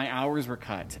 my hours were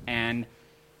cut. And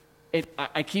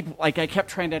I kept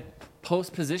trying to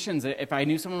post positions. If I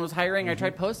knew someone was hiring, I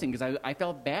tried posting because I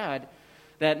felt bad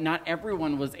that not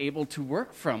everyone was able to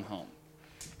work from home.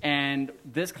 And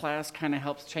this class kind of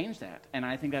helps change that, and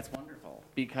I think that's wonderful.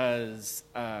 Because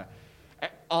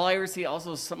all I ever see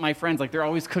also my friends, like they're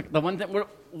always cook. The one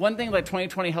thing that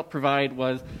 2020 helped provide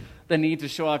was the need to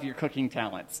show off your cooking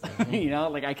talents. You know,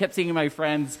 like I kept seeing my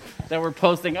friends that were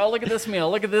posting, oh, look at this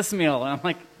meal, and I'm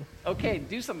like, okay,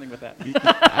 do something with that.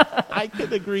 I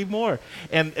could agree more.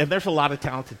 And there's a lot of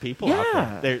talented people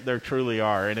out there. There truly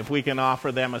are. And if we can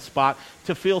offer them a spot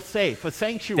to feel safe, a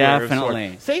sanctuary.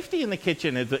 Definitely. Safety in the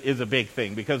kitchen is a big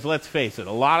thing because let's face it,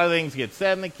 a lot of things get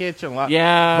said in the kitchen.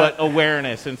 Yeah. But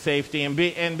awareness and safety and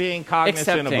being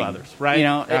cognizant of others, right? You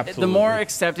know, Absolutely. the more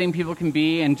accepting people can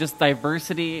be and just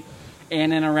diversity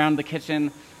in and around the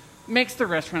kitchen makes the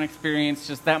restaurant experience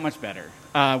just that much better.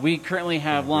 We currently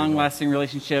have long-lasting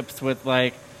relationships with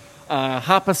like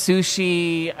Hapa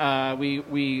Sushi,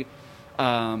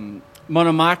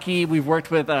 Monomaki. We've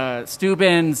worked with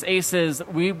Steuben's, Aces.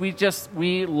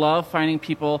 We love finding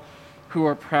people who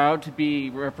are proud to be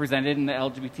represented in the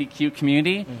LGBTQ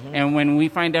community. Mm-hmm. And when we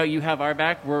find out you have our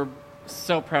back, we're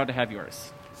so proud to have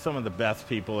yours. Some of the best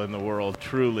people in the world,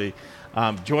 truly.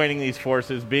 Joining these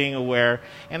forces, being aware,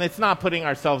 and it's not putting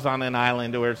ourselves on an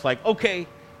island where it's like, okay,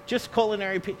 just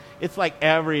culinary people. It's like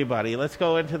everybody. Let's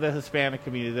go into the Hispanic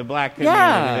community, the Black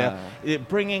community,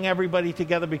 bringing everybody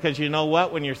together because you know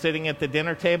what? When you're sitting at the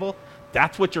dinner table,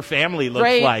 that's what your family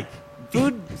looks like.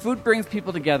 Food brings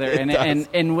people together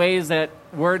in ways that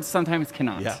words sometimes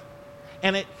cannot. Yeah.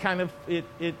 And it kind of,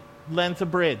 it lends a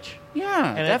bridge. Yeah,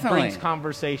 and definitely. It brings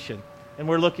conversation. And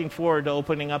we're looking forward to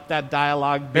opening up that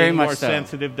dialogue, Very being much more so.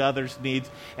 sensitive to others' needs,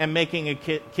 and making a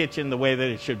kitchen the way that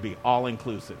it should be,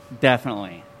 all-inclusive.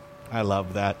 Definitely. I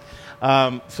love that.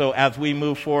 So as we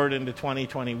move forward into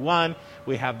 2021,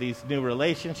 we have these new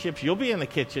relationships. You'll be in the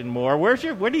kitchen more. Where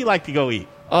do you like to go eat?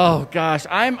 Oh gosh,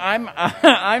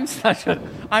 I'm such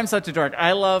a dork.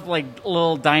 I love like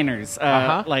little diners.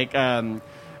 Like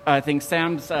I think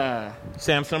Sam's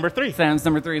number 3. Sam's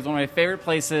number 3 is one of my favorite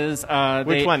places.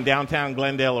 Which one? Downtown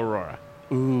Glendale, Aurora.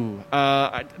 Ooh,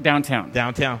 downtown.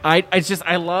 Downtown.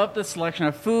 I love the selection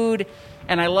of food,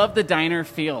 and I love the diner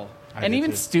feel, and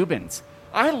even Steuben's.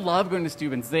 I love going to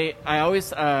Steuben's. I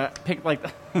always pick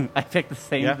I pick the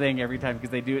same thing every time because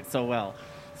they do it so well.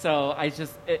 So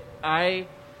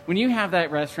when you have that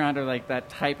restaurant or like that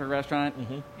type of restaurant,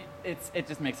 it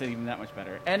just makes it even that much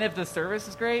better. And if the service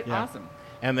is great, awesome.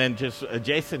 And then just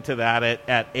adjacent to that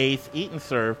at Ace Eat and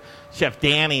Serve, Chef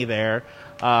Danny there,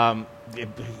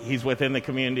 he's within the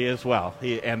community as well.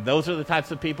 And those are the types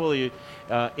of people in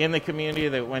the community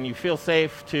that when you feel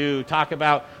safe to talk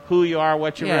about who you are,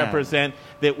 what you represent,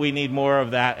 that we need more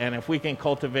of that. And if we can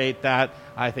cultivate that,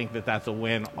 I think that's a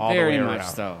win all the way around. Very much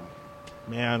so.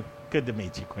 Man, good to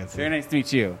meet you, Quincy. Very nice to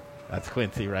meet you. That's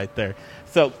Quincy right there.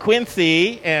 So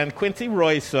Quincy and Quincey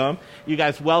Roisum, you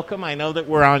guys welcome. I know that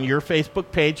we're on your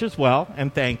Facebook page as well,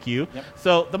 and thank you. Yep.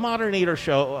 So the Modern Eater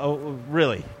Show,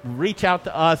 really, reach out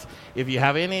to us if you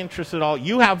have any interest at all.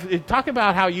 Talk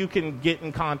about how you can get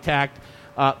in contact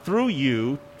through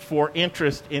you for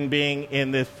interest in being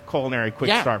in this Culinary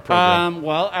Quick Start program.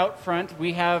 Well, out front,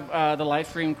 we have the live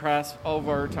stream cross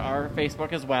over to our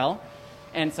Facebook as well.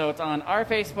 And so it's on our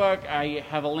Facebook. I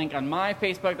have a link on my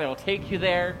Facebook that will take you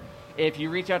there. If you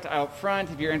reach out to Out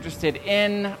Front, if you're interested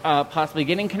in possibly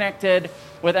getting connected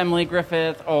with Emily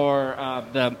Griffith or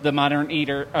the Modern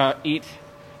Eater,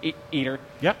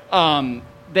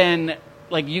 then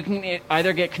like you can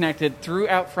either get connected through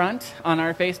Out Front on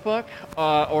our Facebook,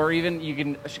 or even you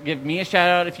can give me a shout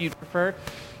out if you prefer.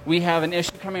 We have an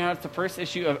issue coming out. It's the first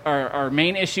issue of our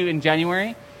main issue in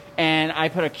January. And I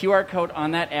put a QR code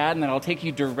on that ad, and then I'll take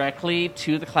you directly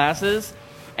to the classes.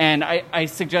 And I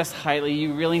suggest highly,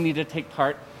 you really need to take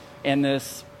part in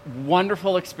this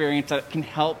wonderful experience that can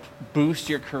help boost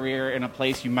your career in a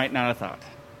place you might not have thought.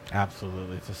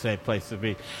 Absolutely. It's a safe place to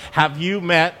be. Have you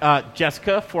met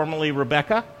Jessica, formerly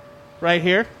Rebecca, right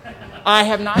here? I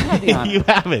have not had the honor. You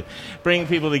haven't. Bringing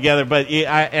people together. But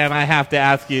I have to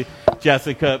ask you,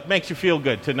 Jessica, it makes you feel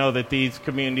good to know that these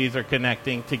communities are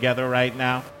connecting together right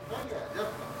now?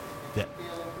 Yeah.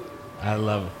 I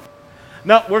love it.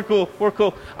 No, we're cool. We're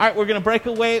cool. All right, we're going to break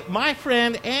away. My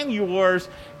friend and yours,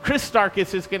 Chris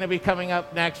Starkus, is going to be coming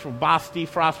up next from Boss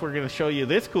Defrost. We're going to show you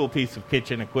this cool piece of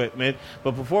kitchen equipment.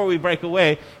 But before we break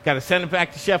away, got to send it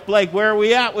back to Chef Blake. Where are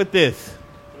we at with this?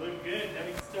 We're looking good. Now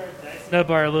we can start dicing up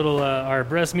our little our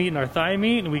breast meat and our thigh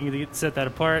meat, and we can set that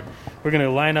apart. We're going to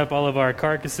line up all of our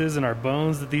carcasses and our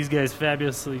bones that these guys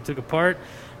fabulously took apart.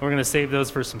 And we're going to save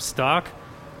those for some stock.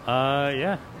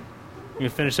 We're going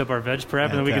to finish up our veg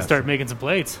prep, and then we can start making some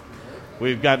plates.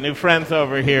 We've got new friends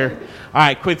over here. All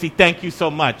right, Quincy, thank you so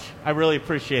much. I really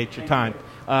appreciate your time.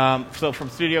 So from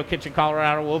Studio Kitchen,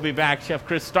 Colorado, we'll be back. Chef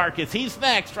Chris Starkus, he's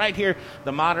next right here.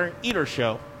 The Modern Eater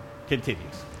Show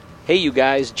continues. Hey, you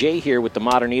guys, Jay here with the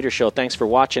Modern Eater Show. Thanks for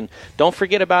watching. Don't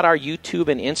forget about our YouTube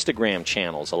and Instagram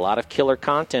channels. A lot of killer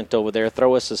content over there.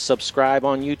 Throw us a subscribe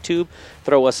on YouTube.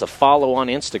 Throw us a follow on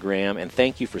Instagram. And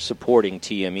thank you for supporting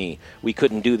TME. We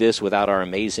couldn't do this without our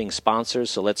amazing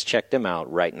sponsors, so let's check them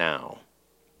out right now.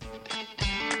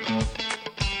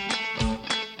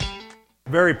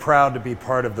 Very proud to be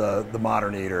part of the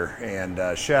Modern Eater,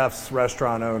 and chefs,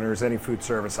 restaurant owners, any food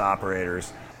service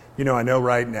operators. You know, I know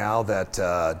right now that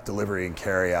delivery and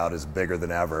carry out is bigger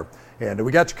than ever, and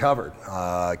we got you covered.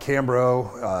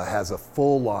 Cambro has a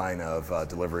full line of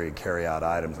delivery and carry out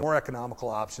items. More economical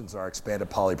options are expanded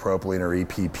polypropylene or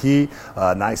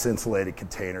EPP, nice insulated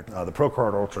container. The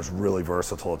ProCard Ultra is really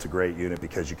versatile. It's a great unit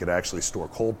because you could actually store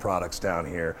cold products down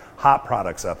here, hot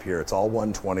products up here. It's all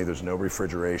 120. There's no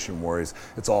refrigeration worries.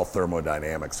 It's all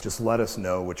thermodynamics. Just let us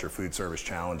know what your food service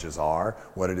challenges are,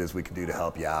 what it is we can do to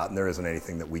help you out, and there isn't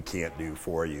anything that we can't do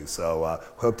for you. So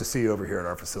hope to see you over here at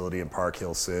our facility in Park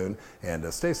Hill soon,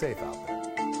 and stay safe out there.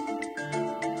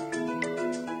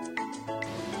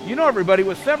 You know, everybody,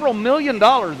 with several $1 million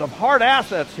of hard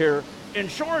assets here,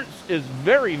 insurance is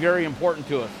very, very important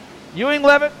to us. Ewing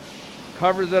Leavitt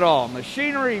covers it all.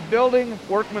 Machinery, building,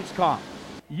 workman's comp.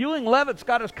 Ewing Leavitt's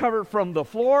got us covered from the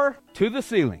floor to the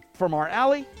ceiling, from our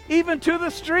alley even to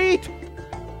the street.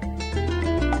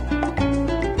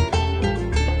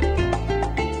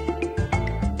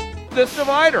 This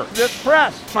divider, this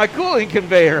press, my cooling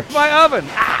conveyor, my oven.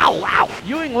 Ow, ow.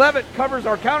 Ewing Leavitt covers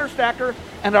our counter stacker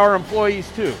and our employees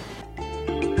too.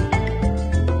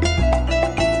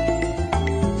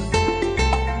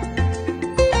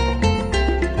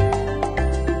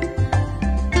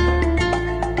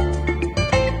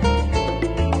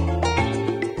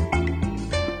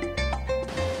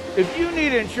 If you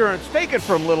need insurance, take it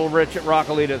from Little Rich at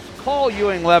Rockalitas. Call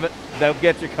Ewing Leavitt, they'll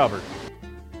get you covered.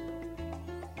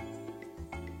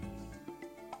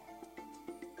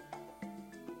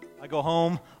 I go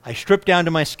home, I strip down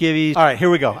to my skivvies. All right, here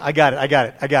we go. I got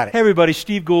it. Hey everybody,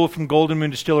 Steve Gould from Golden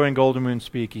Moon Distillery and Golden Moon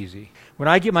Speakeasy. When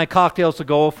I get my cocktails to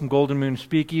go from Golden Moon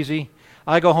Speakeasy,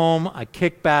 I go home, I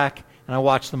kick back, and I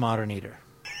watch The Modern Eater.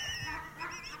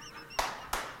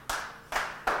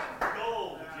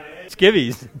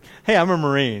 Skivvies. Hey, I'm a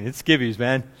Marine. It's skivvies,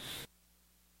 man.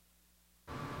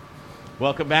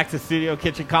 Welcome back to Studio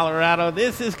Kitchen, Colorado.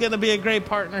 This is going to be a great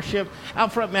partnership.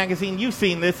 Outfront Magazine, you've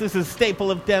seen this. This is a staple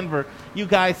of Denver. You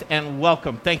guys, and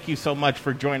welcome. Thank you so much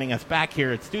for joining us back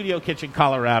here at Studio Kitchen,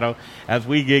 Colorado, as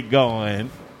we get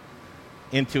going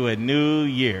into a new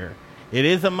year. It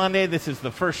is a Monday. This is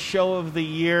the first show of the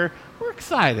year. We're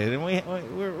excited, and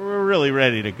we're really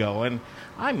ready to go. And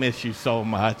I miss you so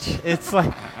much. It's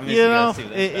like, you know,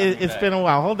 it's been a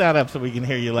while. Hold that up so we can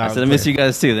hear you loud. I miss you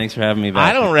guys too. Thanks for having me back.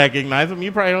 I don't recognize him.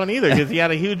 You probably don't either because he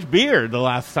had a huge beard the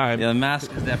last time. Yeah, the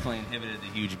mask has definitely inhibited the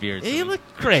huge beard. So you look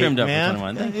great, trimmed up man. for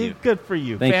 21. Thank you. Good for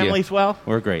you. Thank Family's you. well?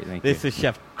 We're great. Thank you. This is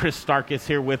Chef Chris Starkus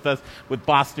here with us with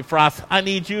Boss Defrost. I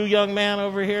need you, young man,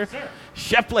 over here. Sir.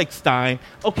 Chef Blake Stine.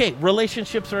 Okay,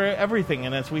 relationships are everything,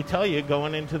 and as we tell you,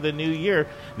 going into the new year,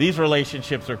 these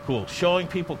relationships are cool. Showing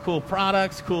people cool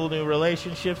products, cool new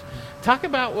relationships. Talk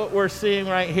about what we're seeing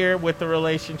right here with the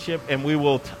relationship, and we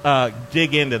will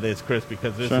dig into this, Chris,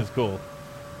 because this is cool.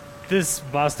 This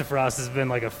Boss Defrost has been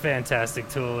like a fantastic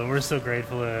tool, and we're so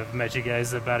grateful to have met you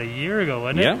guys about a year ago,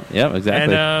 wasn't it? Yeah,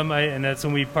 exactly. And that's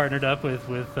when we partnered up with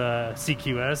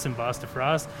CQS and Boss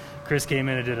Defrost. Chris came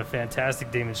in and did a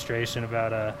fantastic demonstration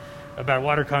about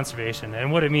water conservation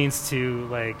and what it means to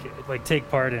like take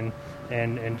part in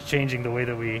and changing the way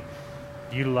that we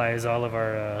utilize all of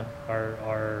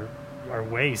our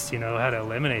waste, you know, how to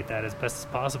eliminate that as best as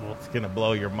possible. It's going to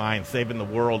blow your mind, saving the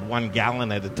world 1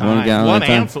 gallon at a time. 1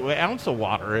 ounce of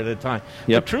water at a time.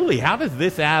 Yep. But truly, how does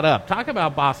this add up? Talk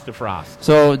about Boss Defrost.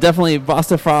 So definitely Boss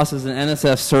Defrost is an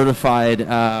NSF certified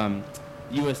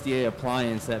USDA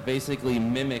appliance that basically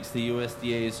mimics the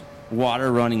USDA's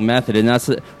water running method, and that's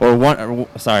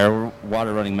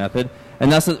water running method.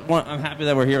 And that's one. I'm happy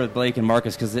that we're here with Blake and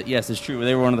Marcus because yes, it's true.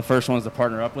 They were one of the first ones to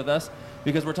partner up with us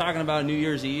because we're talking about New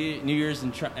Year's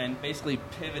and basically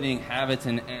pivoting habits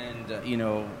and you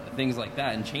know, things like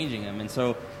that and changing them. And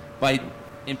so by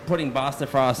putting Boss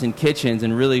Defrost in kitchens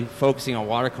and really focusing on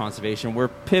water conservation, we're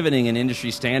pivoting an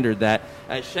industry standard that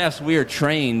as chefs we are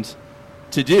trained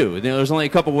to do. There's only a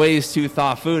couple ways to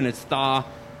thaw food, and it's thaw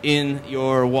in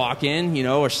your walk-in, you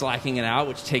know, or slacking it out,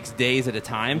 which takes days at a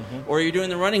time, or you're doing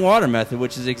the running water method,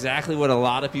 which is exactly what a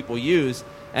lot of people use.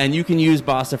 And you can use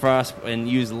Boss Defrost and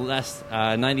use less,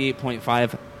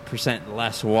 98.5%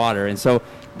 less water. And so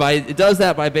it does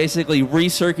that by basically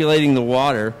recirculating the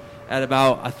water at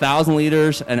about 1,000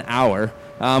 liters an hour.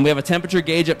 We have a temperature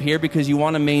gauge up here because you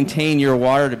want to maintain your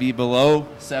water to be below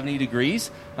 70 degrees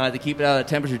to keep it out of the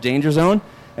temperature danger zone.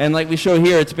 And like we show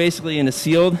here, it's basically in a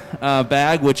sealed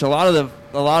bag, which a lot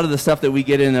of the stuff that we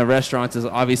get in the restaurants is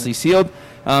obviously sealed.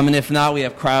 And if not, we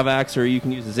have Cryovacs, or you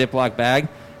can use a Ziploc bag.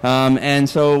 And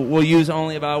so we'll use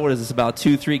only about, about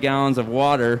 2-3 gallons of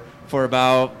water for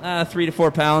about 3 to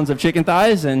 4 pounds of chicken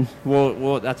thighs, and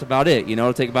that's about it.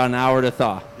 It'll take about an hour to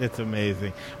thaw. It's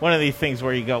amazing. One of these things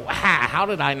where you go, how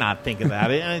did I not think of that?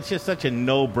 And it's just such a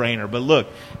no-brainer. But look,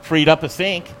 freed up a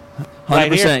sink.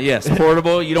 100%, yes.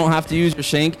 Portable. You don't have to use your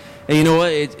sink. And you know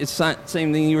what? It's the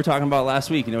same thing you were talking about last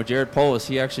week. Jared Polis,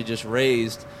 he actually just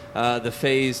raised the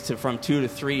phase from 2 to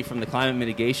 3 from the climate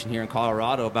mitigation here in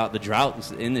Colorado about the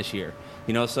drought in this year.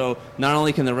 So not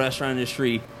only can the restaurant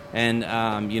industry and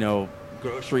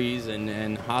groceries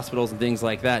and hospitals and things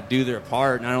like that do their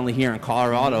part, not only here in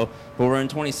Colorado, but we're in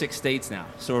 26 states now.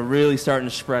 So we're really starting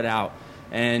to spread out.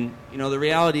 And, the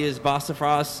reality is Boss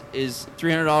Defrost is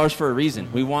 $300 for a reason.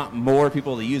 We want more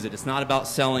people to use it. It's not about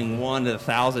selling one to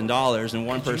 $1,000 and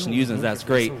one person using it. That's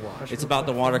great. It's about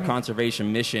the water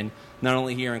conservation mission, not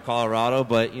only here in Colorado,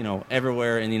 but,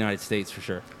 everywhere in the United States for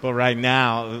sure. But right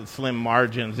now, slim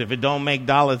margins. If it don't make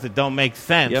dollars, it don't make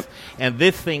sense. Yep. And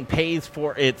this thing pays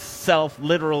for itself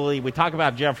literally. We talk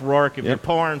about Jeff Rourke. If you're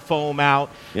pouring foam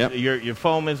out, your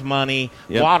foam is money.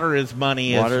 Water is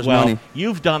money as well. Money.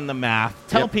 You've done the math.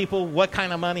 Tell people what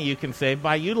kind of money you can save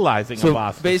by utilizing a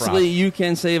Boss Defrost. Basically, you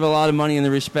can save a lot of money in the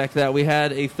respect that we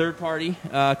had a third party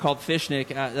called Fishnick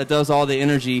that does all the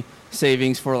energy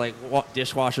savings for like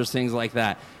dishwashers, things like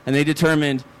that. And they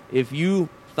determined if you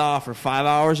thaw for 5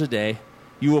 hours a day,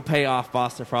 you will pay off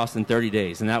Boss Defrost in 30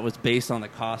 days. And that was based on the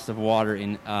cost of water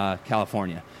in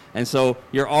California. And so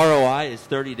your ROI is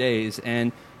 30 days.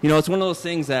 And, it's one of those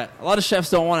things that a lot of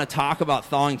chefs don't want to talk about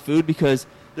thawing food because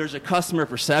there's a customer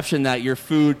perception that your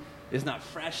food is not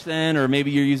fresh then, or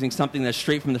maybe you're using something that's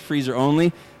straight from the freezer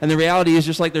only. And the reality is,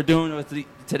 just like they're doing with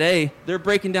today, they're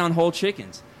breaking down whole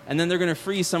chickens. And then they're going to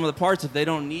freeze some of the parts if they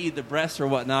don't need the breasts or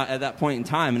whatnot at that point in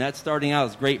time. And that's starting out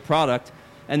as great product.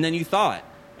 And then you thaw it.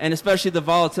 And especially the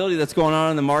volatility that's going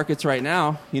on in the markets right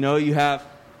now, you have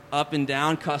up and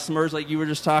down customers like you were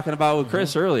just talking about with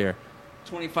Chris earlier.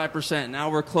 25%, now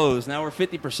we're closed, now we're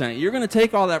 50%. You're going to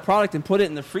take all that product and put it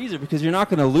in the freezer because you're not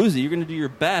going to lose it. You're going to do your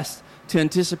best to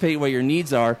anticipate what your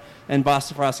needs are, and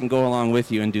Boss Defrost can go along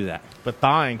with you and do that. But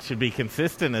thawing should be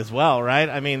consistent as well, right?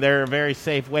 I mean, there are very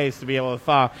safe ways to be able to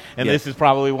thaw, and this is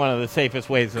probably one of the safest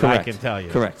ways that I can tell you.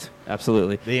 Correct.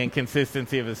 Absolutely. The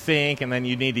inconsistency of a sink, and then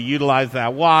you need to utilize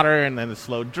that water, and then the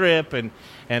slow drip,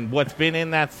 and what's been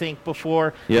in that sink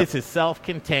before. This is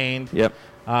self-contained.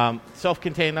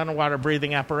 Self-contained underwater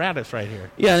breathing apparatus right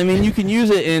here. Yeah, I mean, you can use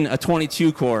it in a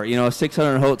 22 quart, a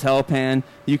 600 hotel pan.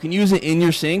 You can use it in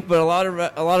your sink, but a lot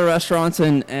of restaurants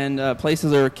and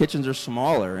places or kitchens are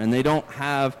smaller, and they don't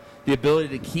have the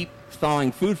ability to keep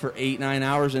thawing food for 8-9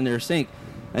 hours in their sink.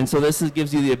 And so this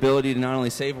gives you the ability to not only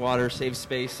save water, save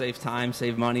space, save time,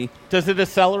 save money. Does it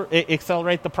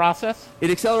accelerate the process?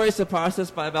 It accelerates the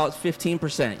process by about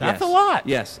 15%. That's a lot.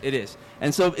 Yes, it is.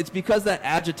 And so it's because that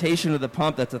agitation of the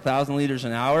pump, that's 1,000 liters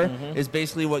an hour, is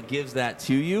basically what gives that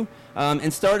to you.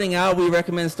 And starting out, we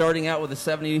recommend starting out with a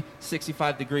 70,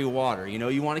 65-degree water.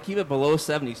 You want to keep it below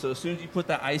 70. So as soon as you put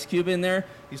that ice cube in there,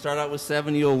 you start out with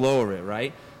 70, you'll lower it,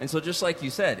 right? And so just like you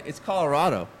said, it's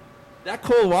Colorado. That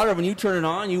cold water, when you turn it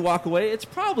on, you walk away, it's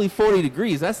probably 40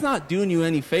 degrees. That's not doing you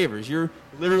any favors. You're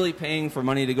literally paying for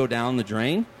money to go down the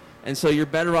drain. And so you're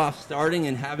better off starting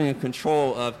and having a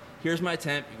control of, here's my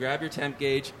temp. You grab your temp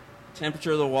gauge,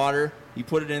 temperature of the water, you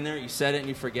put it in there, you set it, and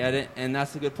you forget it. And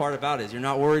that's the good part about it, is you're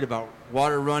not worried about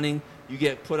water running. You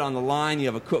get put on the line, you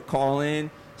have a cook call in,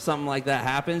 something like that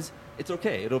happens. It's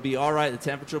okay. It'll be all right. The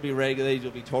temperature will be regulated.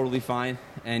 You'll be totally fine,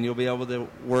 and you'll be able to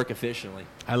work efficiently.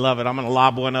 I love it. I'm going to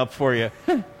lob one up for you.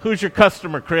 Who's your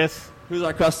customer, Chris? Who's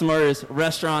our customer is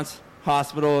restaurants,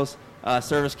 hospitals,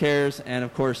 service cares, and,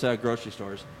 of course, grocery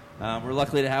stores. We're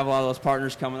lucky to have a lot of those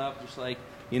partners coming up, just like,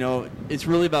 it's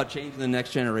really about changing the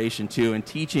next generation, too, and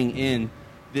teaching in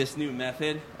this new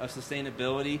method of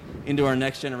sustainability into our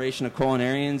next generation of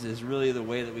culinarians is really the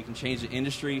way that we can change the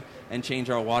industry and change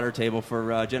our water table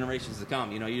for generations to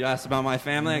come. You asked about my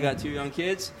family. I got 2 young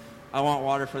kids. I want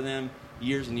water for them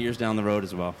years and years down the road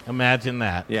as well. Imagine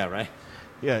that. Yeah, right?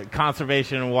 Yeah,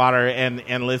 conservation of water.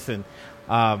 And listen,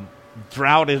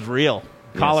 drought is real.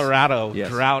 Colorado Yes.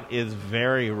 drought is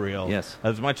very real. Yes.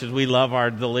 As much as we love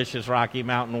our delicious Rocky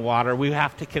Mountain water, we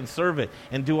have to conserve it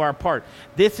and do our part.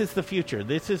 This is the future.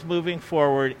 This is moving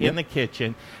forward in the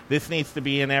kitchen. This needs to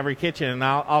be in every kitchen. And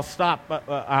I'll stop.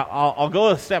 I'll go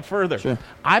a step further. Sure.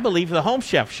 I believe the home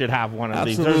chef should have one of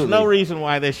these. There's Absolutely. no reason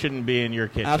why this shouldn't be in your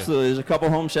kitchen. Absolutely. There's a couple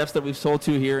home chefs that we've sold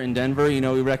to here in Denver. You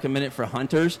know, we recommend it for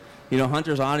hunters. You know,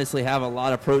 hunters honestly have a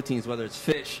lot of proteins, whether it's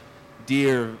fish,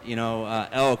 deer, you know,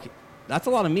 elk. That's a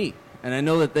lot of meat. And I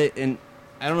know that and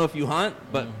I don't know if you hunt,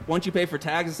 but once you pay for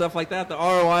tags and stuff like that, the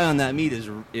ROI on that meat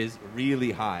is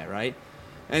really high, right?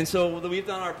 And so we've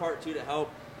done our part too to help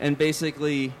and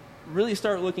basically really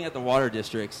start looking at the water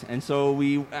districts. And so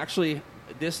we actually,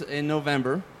 in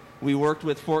November, we worked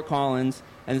with Fort Collins,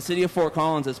 and the city of Fort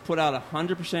Collins has put out a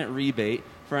 100% rebate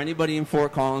for anybody in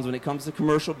Fort Collins when it comes to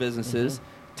commercial businesses,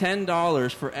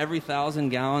 $10 for every 1,000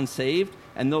 gallons saved,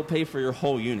 and they'll pay for your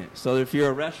whole unit. So if you're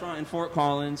a restaurant in Fort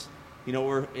Collins, you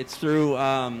know, it's through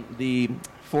the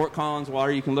Fort Collins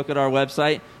Water. You can look at our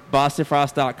website,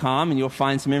 bossdefrost.com, and you'll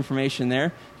find some information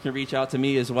there. You can reach out to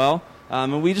me as well.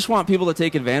 And we just want people to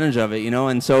take advantage of it, you know.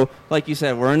 And so, like you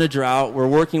said, we're in a drought. We're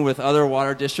working with other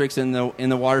water districts in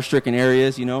the water-stricken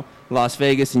areas, you know, Las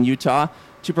Vegas and Utah,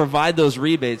 to provide those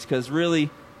rebates, because really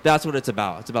that's what it's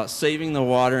about. It's about saving the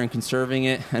water and conserving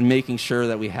it and making sure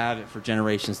that we have it for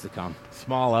generations to come.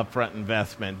 Small upfront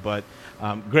investment, but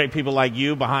great people like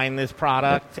you behind this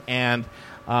product. Yep. And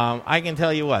I can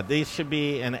tell you what, these should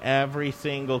be in every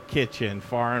single kitchen,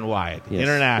 far and wide,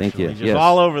 internationally, just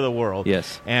all over the world.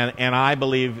 Yes. And I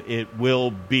believe it will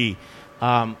be.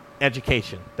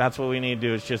 Education. That's what we need to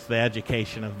do, is just the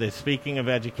education of this. Speaking of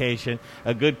education,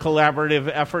 a good collaborative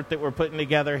effort that we're putting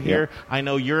together here. Yep. I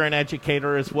know you're an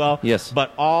educator as well. Yes.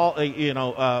 But all,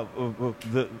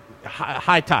 the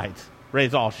high tides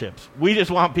raise all ships. We just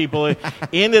want people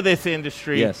into this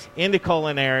industry, into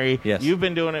culinary. Yes. You've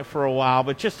been doing it for a while,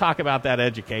 but just talk about that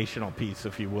educational piece,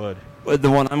 if you would.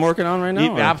 The one I'm working on right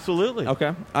now? Absolutely.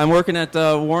 Okay. I'm working at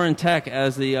Warren Tech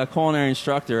as the culinary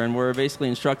instructor, and we're basically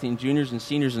instructing juniors and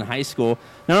seniors in high school,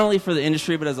 not only for the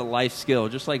industry, but as a life skill.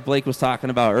 Just like Blake was talking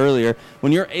about earlier,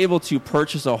 when you're able to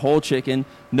purchase a whole chicken,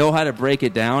 know how to break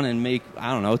it down and make,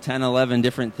 10, 11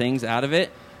 different things out of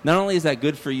it, not only is that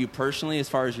good for you personally as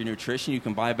far as your nutrition, you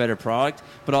can buy a better product,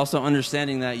 but also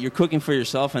understanding that you're cooking for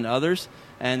yourself and others,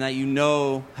 and that you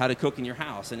know how to cook in your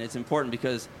house. And it's important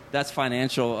because that's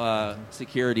financial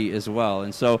security as well.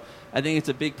 And so I think it's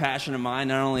a big passion of mine,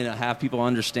 not only to have people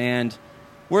understand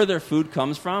where their food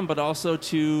comes from, but also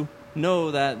to know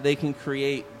that they can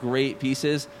create great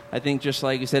pieces. I think just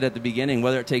like you said at the beginning,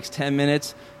 whether it takes 10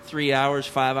 minutes, 3 hours,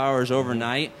 5 hours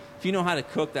overnight, if you know how to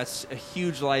cook, that's a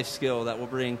huge life skill that will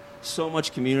bring so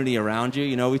much community around you.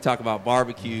 You know, we talk about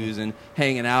barbecues and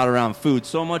hanging out around food.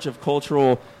 So much of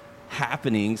cultural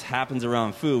happens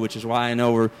around food, which is why I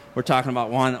know we're talking about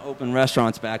wanting to open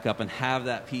restaurants back up and have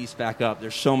that piece back up.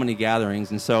 There's so many gatherings,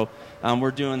 and so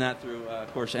we're doing that through,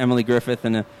 of course, Emily Griffith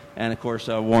and of course,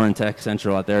 Warren Tech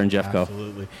Central out there in Jeffco.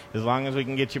 Absolutely. As long as we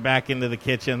can get you back into the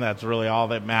kitchen, that's really all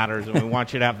that matters, and we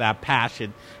want you to have that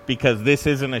passion, because this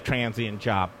isn't a transient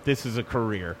job. This is a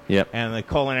career. Yep. And the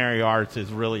culinary arts is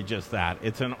really just that.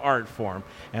 It's an art form,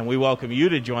 and we welcome you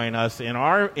to join us in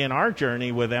our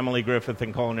journey with Emily Griffith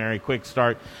and Culinary Quick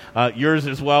Start. Yours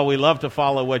as well. We love to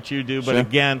follow what you do, but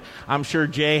again, I'm sure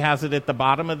Jay has it at the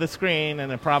bottom of the screen,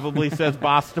 and it probably says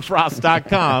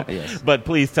bossdefrost.com. Yes. But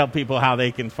please tell people how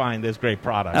they can find this great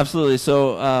product. Absolutely.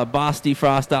 So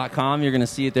bossdefrost.com, you're going to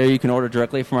see it there. You can order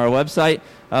directly from our website.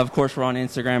 Of course, we're on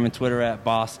Instagram and Twitter at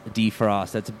Boss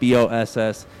Defrost. That's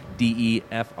BOSSDEFROST.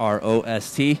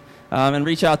 And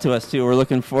reach out to us too. We're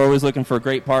always looking for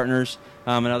great partners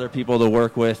and other people to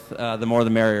work with. The more the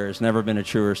merrier. It's never been a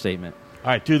truer statement. All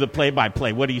right, do the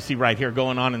play-by-play. What do you see right here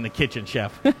going on in the kitchen,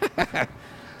 Chef?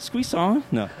 Squeeze on?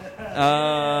 No.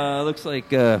 Looks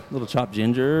like little chopped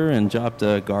ginger and chopped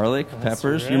garlic,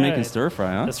 peppers. Right. You're making stir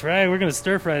fry, huh? That's right. We're going to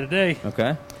stir fry today.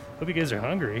 Okay. Hope you guys are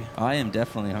hungry. I am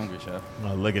definitely hungry, Chef.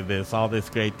 Oh, look at this. All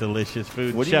this great, delicious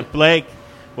food. Chef Blake,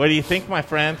 what do you think, my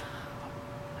friend?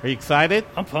 Are you excited?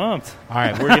 I'm pumped. All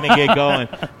right, we're going to get going.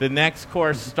 The next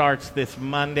course starts this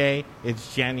Monday.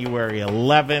 It's January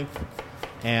 11th.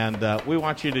 And we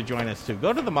want you to join us, too.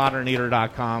 Go to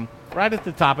themoderneater.com. Right at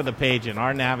the top of the page in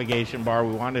our navigation bar,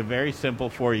 we wanted it very simple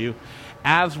for you.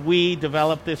 As we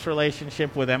develop this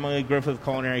relationship with Emily Griffith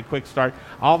Culinary Quick Start,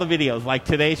 all the videos, like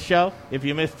today's show, if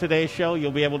you missed today's show,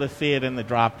 you'll be able to see it in the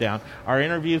drop-down. Our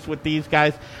interviews with these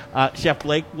guys, Chef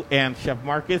Blake and Chef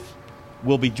Marcus,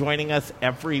 will be joining us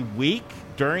every week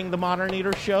during the Modern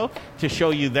Eater show to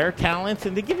show you their talents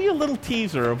and to give you a little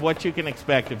teaser of what you can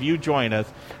expect if you join us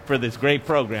for this great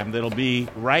program that'll be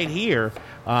right here,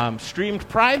 streamed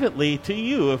privately to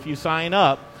you if you sign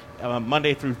up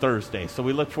Monday through Thursday. So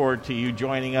we look forward to you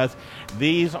joining us.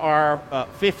 These are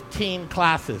 15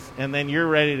 classes, and then you're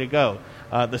ready to go.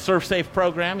 The Surf Safe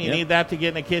program, you need that to get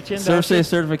in the kitchen? Surf Safe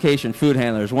certification, food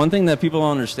handlers. One thing that people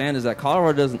don't understand is that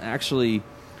Colorado doesn't actually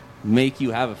make you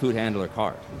have a food handler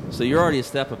card. So you're already a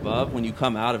step above when you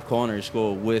come out of culinary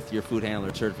school with your food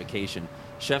handler certification.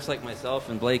 Chefs like myself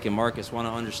and Blake and Marcus want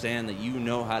to understand that you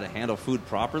know how to handle food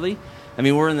properly. I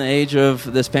mean, we're in the age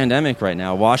of this pandemic right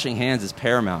now. Washing hands is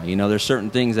paramount. You know, there's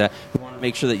certain things that we want to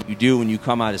make sure that you do when you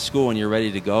come out of school and you're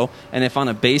ready to go. And if on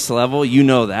a base level you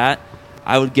know that,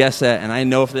 I would guess that, and I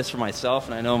know this for myself,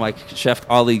 and I know my chef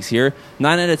colleagues here,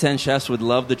 9 out of 10 chefs would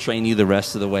love to train you the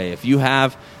rest of the way. If you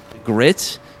have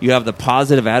grit, you have the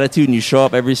positive attitude, and you show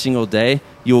up every single day,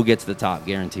 you will get to the top,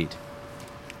 guaranteed.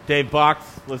 Dave Box,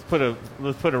 let's put a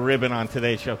ribbon on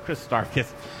today's show. Chris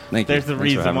Starkus. Thank you. There's the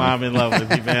reason why I'm in love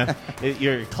with you, man.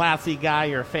 You're a classy guy.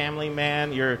 You're a family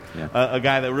man. You're a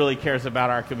guy that really cares about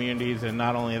our communities, and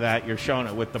not only that, you're showing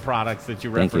it with the products that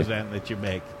you represent and that you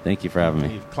make. Thank you for having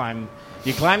me.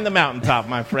 You climbed the mountaintop,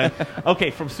 my friend. Okay,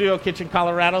 from Studio Kitchen,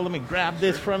 Colorado, let me grab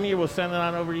this from you. We'll send it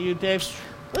on over to you, Dave.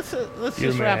 Let's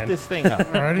just wrap this thing up.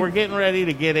 We're getting ready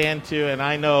to get into, and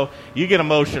I know you get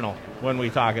emotional when we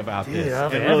talk about this.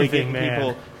 Yeah, and really getting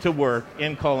people to work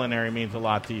in culinary means a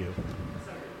lot to you.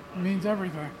 It means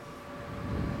everything.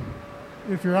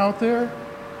 If you're out there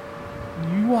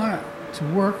and you want to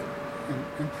work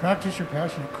and practice your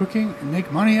passion of cooking and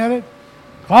make money at it,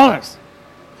 call us.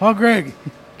 Call Greg.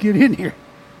 Get in here.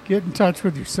 Get in touch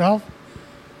with yourself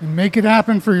and make it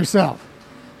happen for yourself.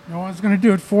 No one's going to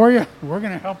do it for you. We're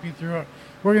going to help you through it.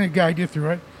 We're going to guide you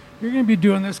through it. You're going to be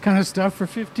doing this kind of stuff for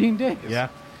 15 days. Yeah.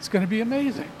 It's going to be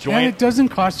amazing. And it doesn't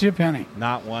cost you a penny.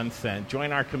 Not 1 cent.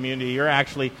 Join our community.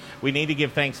 We need to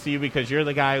give thanks to you because you're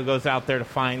the guy who goes out there to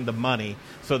find the money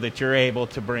so that you're able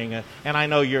to bring it. And I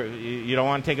know you don't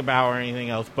want to take a bow or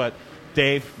anything else, but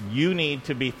Dave, you need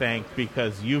to be thanked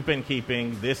because you've been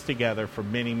keeping this together for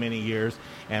many, many years,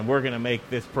 and we're going to make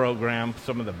this program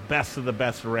some of the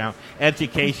best around.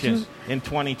 Education in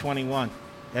 2021.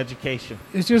 Education.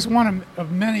 It's just one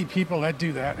of many people that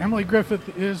do that. Emily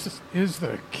Griffith is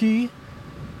the key.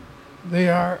 They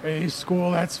are a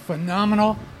school that's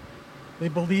phenomenal. They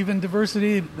believe in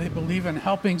diversity. They believe in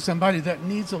helping somebody that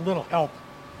needs a little help.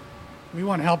 We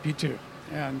want to help you too,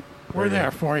 and we're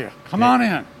there for you. Come on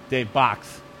in. Dave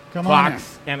Box. Come on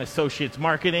Box and Associates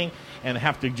Marketing, and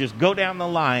have to just go down the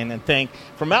line and thank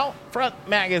from Out Front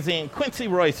Magazine, Quincey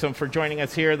Roisum, for joining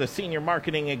us here, the Senior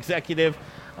Marketing Executive.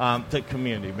 The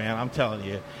community, man, I'm telling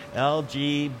you,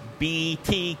 LGBTQ,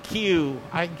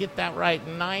 I get that right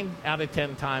 9 out of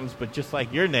 10 times, but just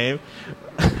like your name,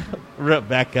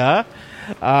 Rebecca,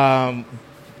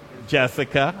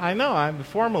 Jessica, I know, I'm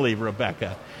formerly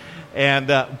Rebecca. And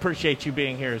appreciate you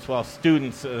being here as well.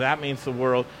 Students, that means the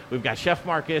world. We've got Chef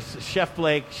Marcus, Chef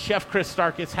Blake, Chef Chris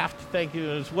Starkus, have to thank you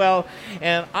as well.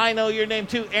 And I know your name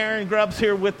too. Aaron Grubb's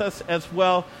here with us as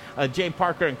well. Jay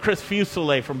Parker and Chris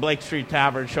Fuselier from Blake Street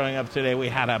Tavern showing up today. We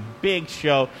had a big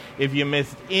show. If you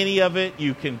missed any of it,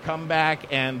 you can come back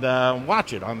and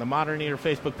watch it on the Modern Eater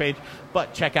Facebook page.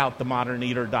 But check out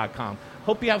themoderneater.com.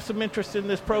 Hope you have some interest in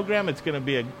this program. It's going to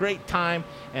be a great time,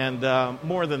 and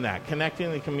more than that,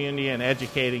 connecting the community and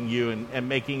educating you and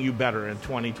making you better in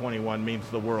 2021 means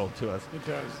the world to us. It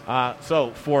does.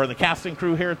 So for the cast and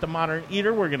crew here at the Modern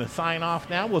Eater, we're going to sign off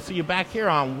now. We'll see you back here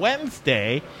on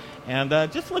Wednesday, and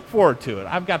just look forward to it.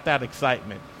 I've got that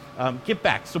excitement. Get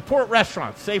back. Support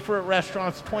restaurants. Safer at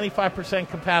restaurants, 25%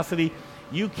 capacity.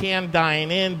 You can dine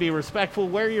in, be respectful,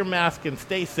 wear your mask, and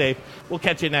stay safe. We'll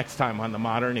catch you next time on the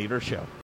Modern Eater Show.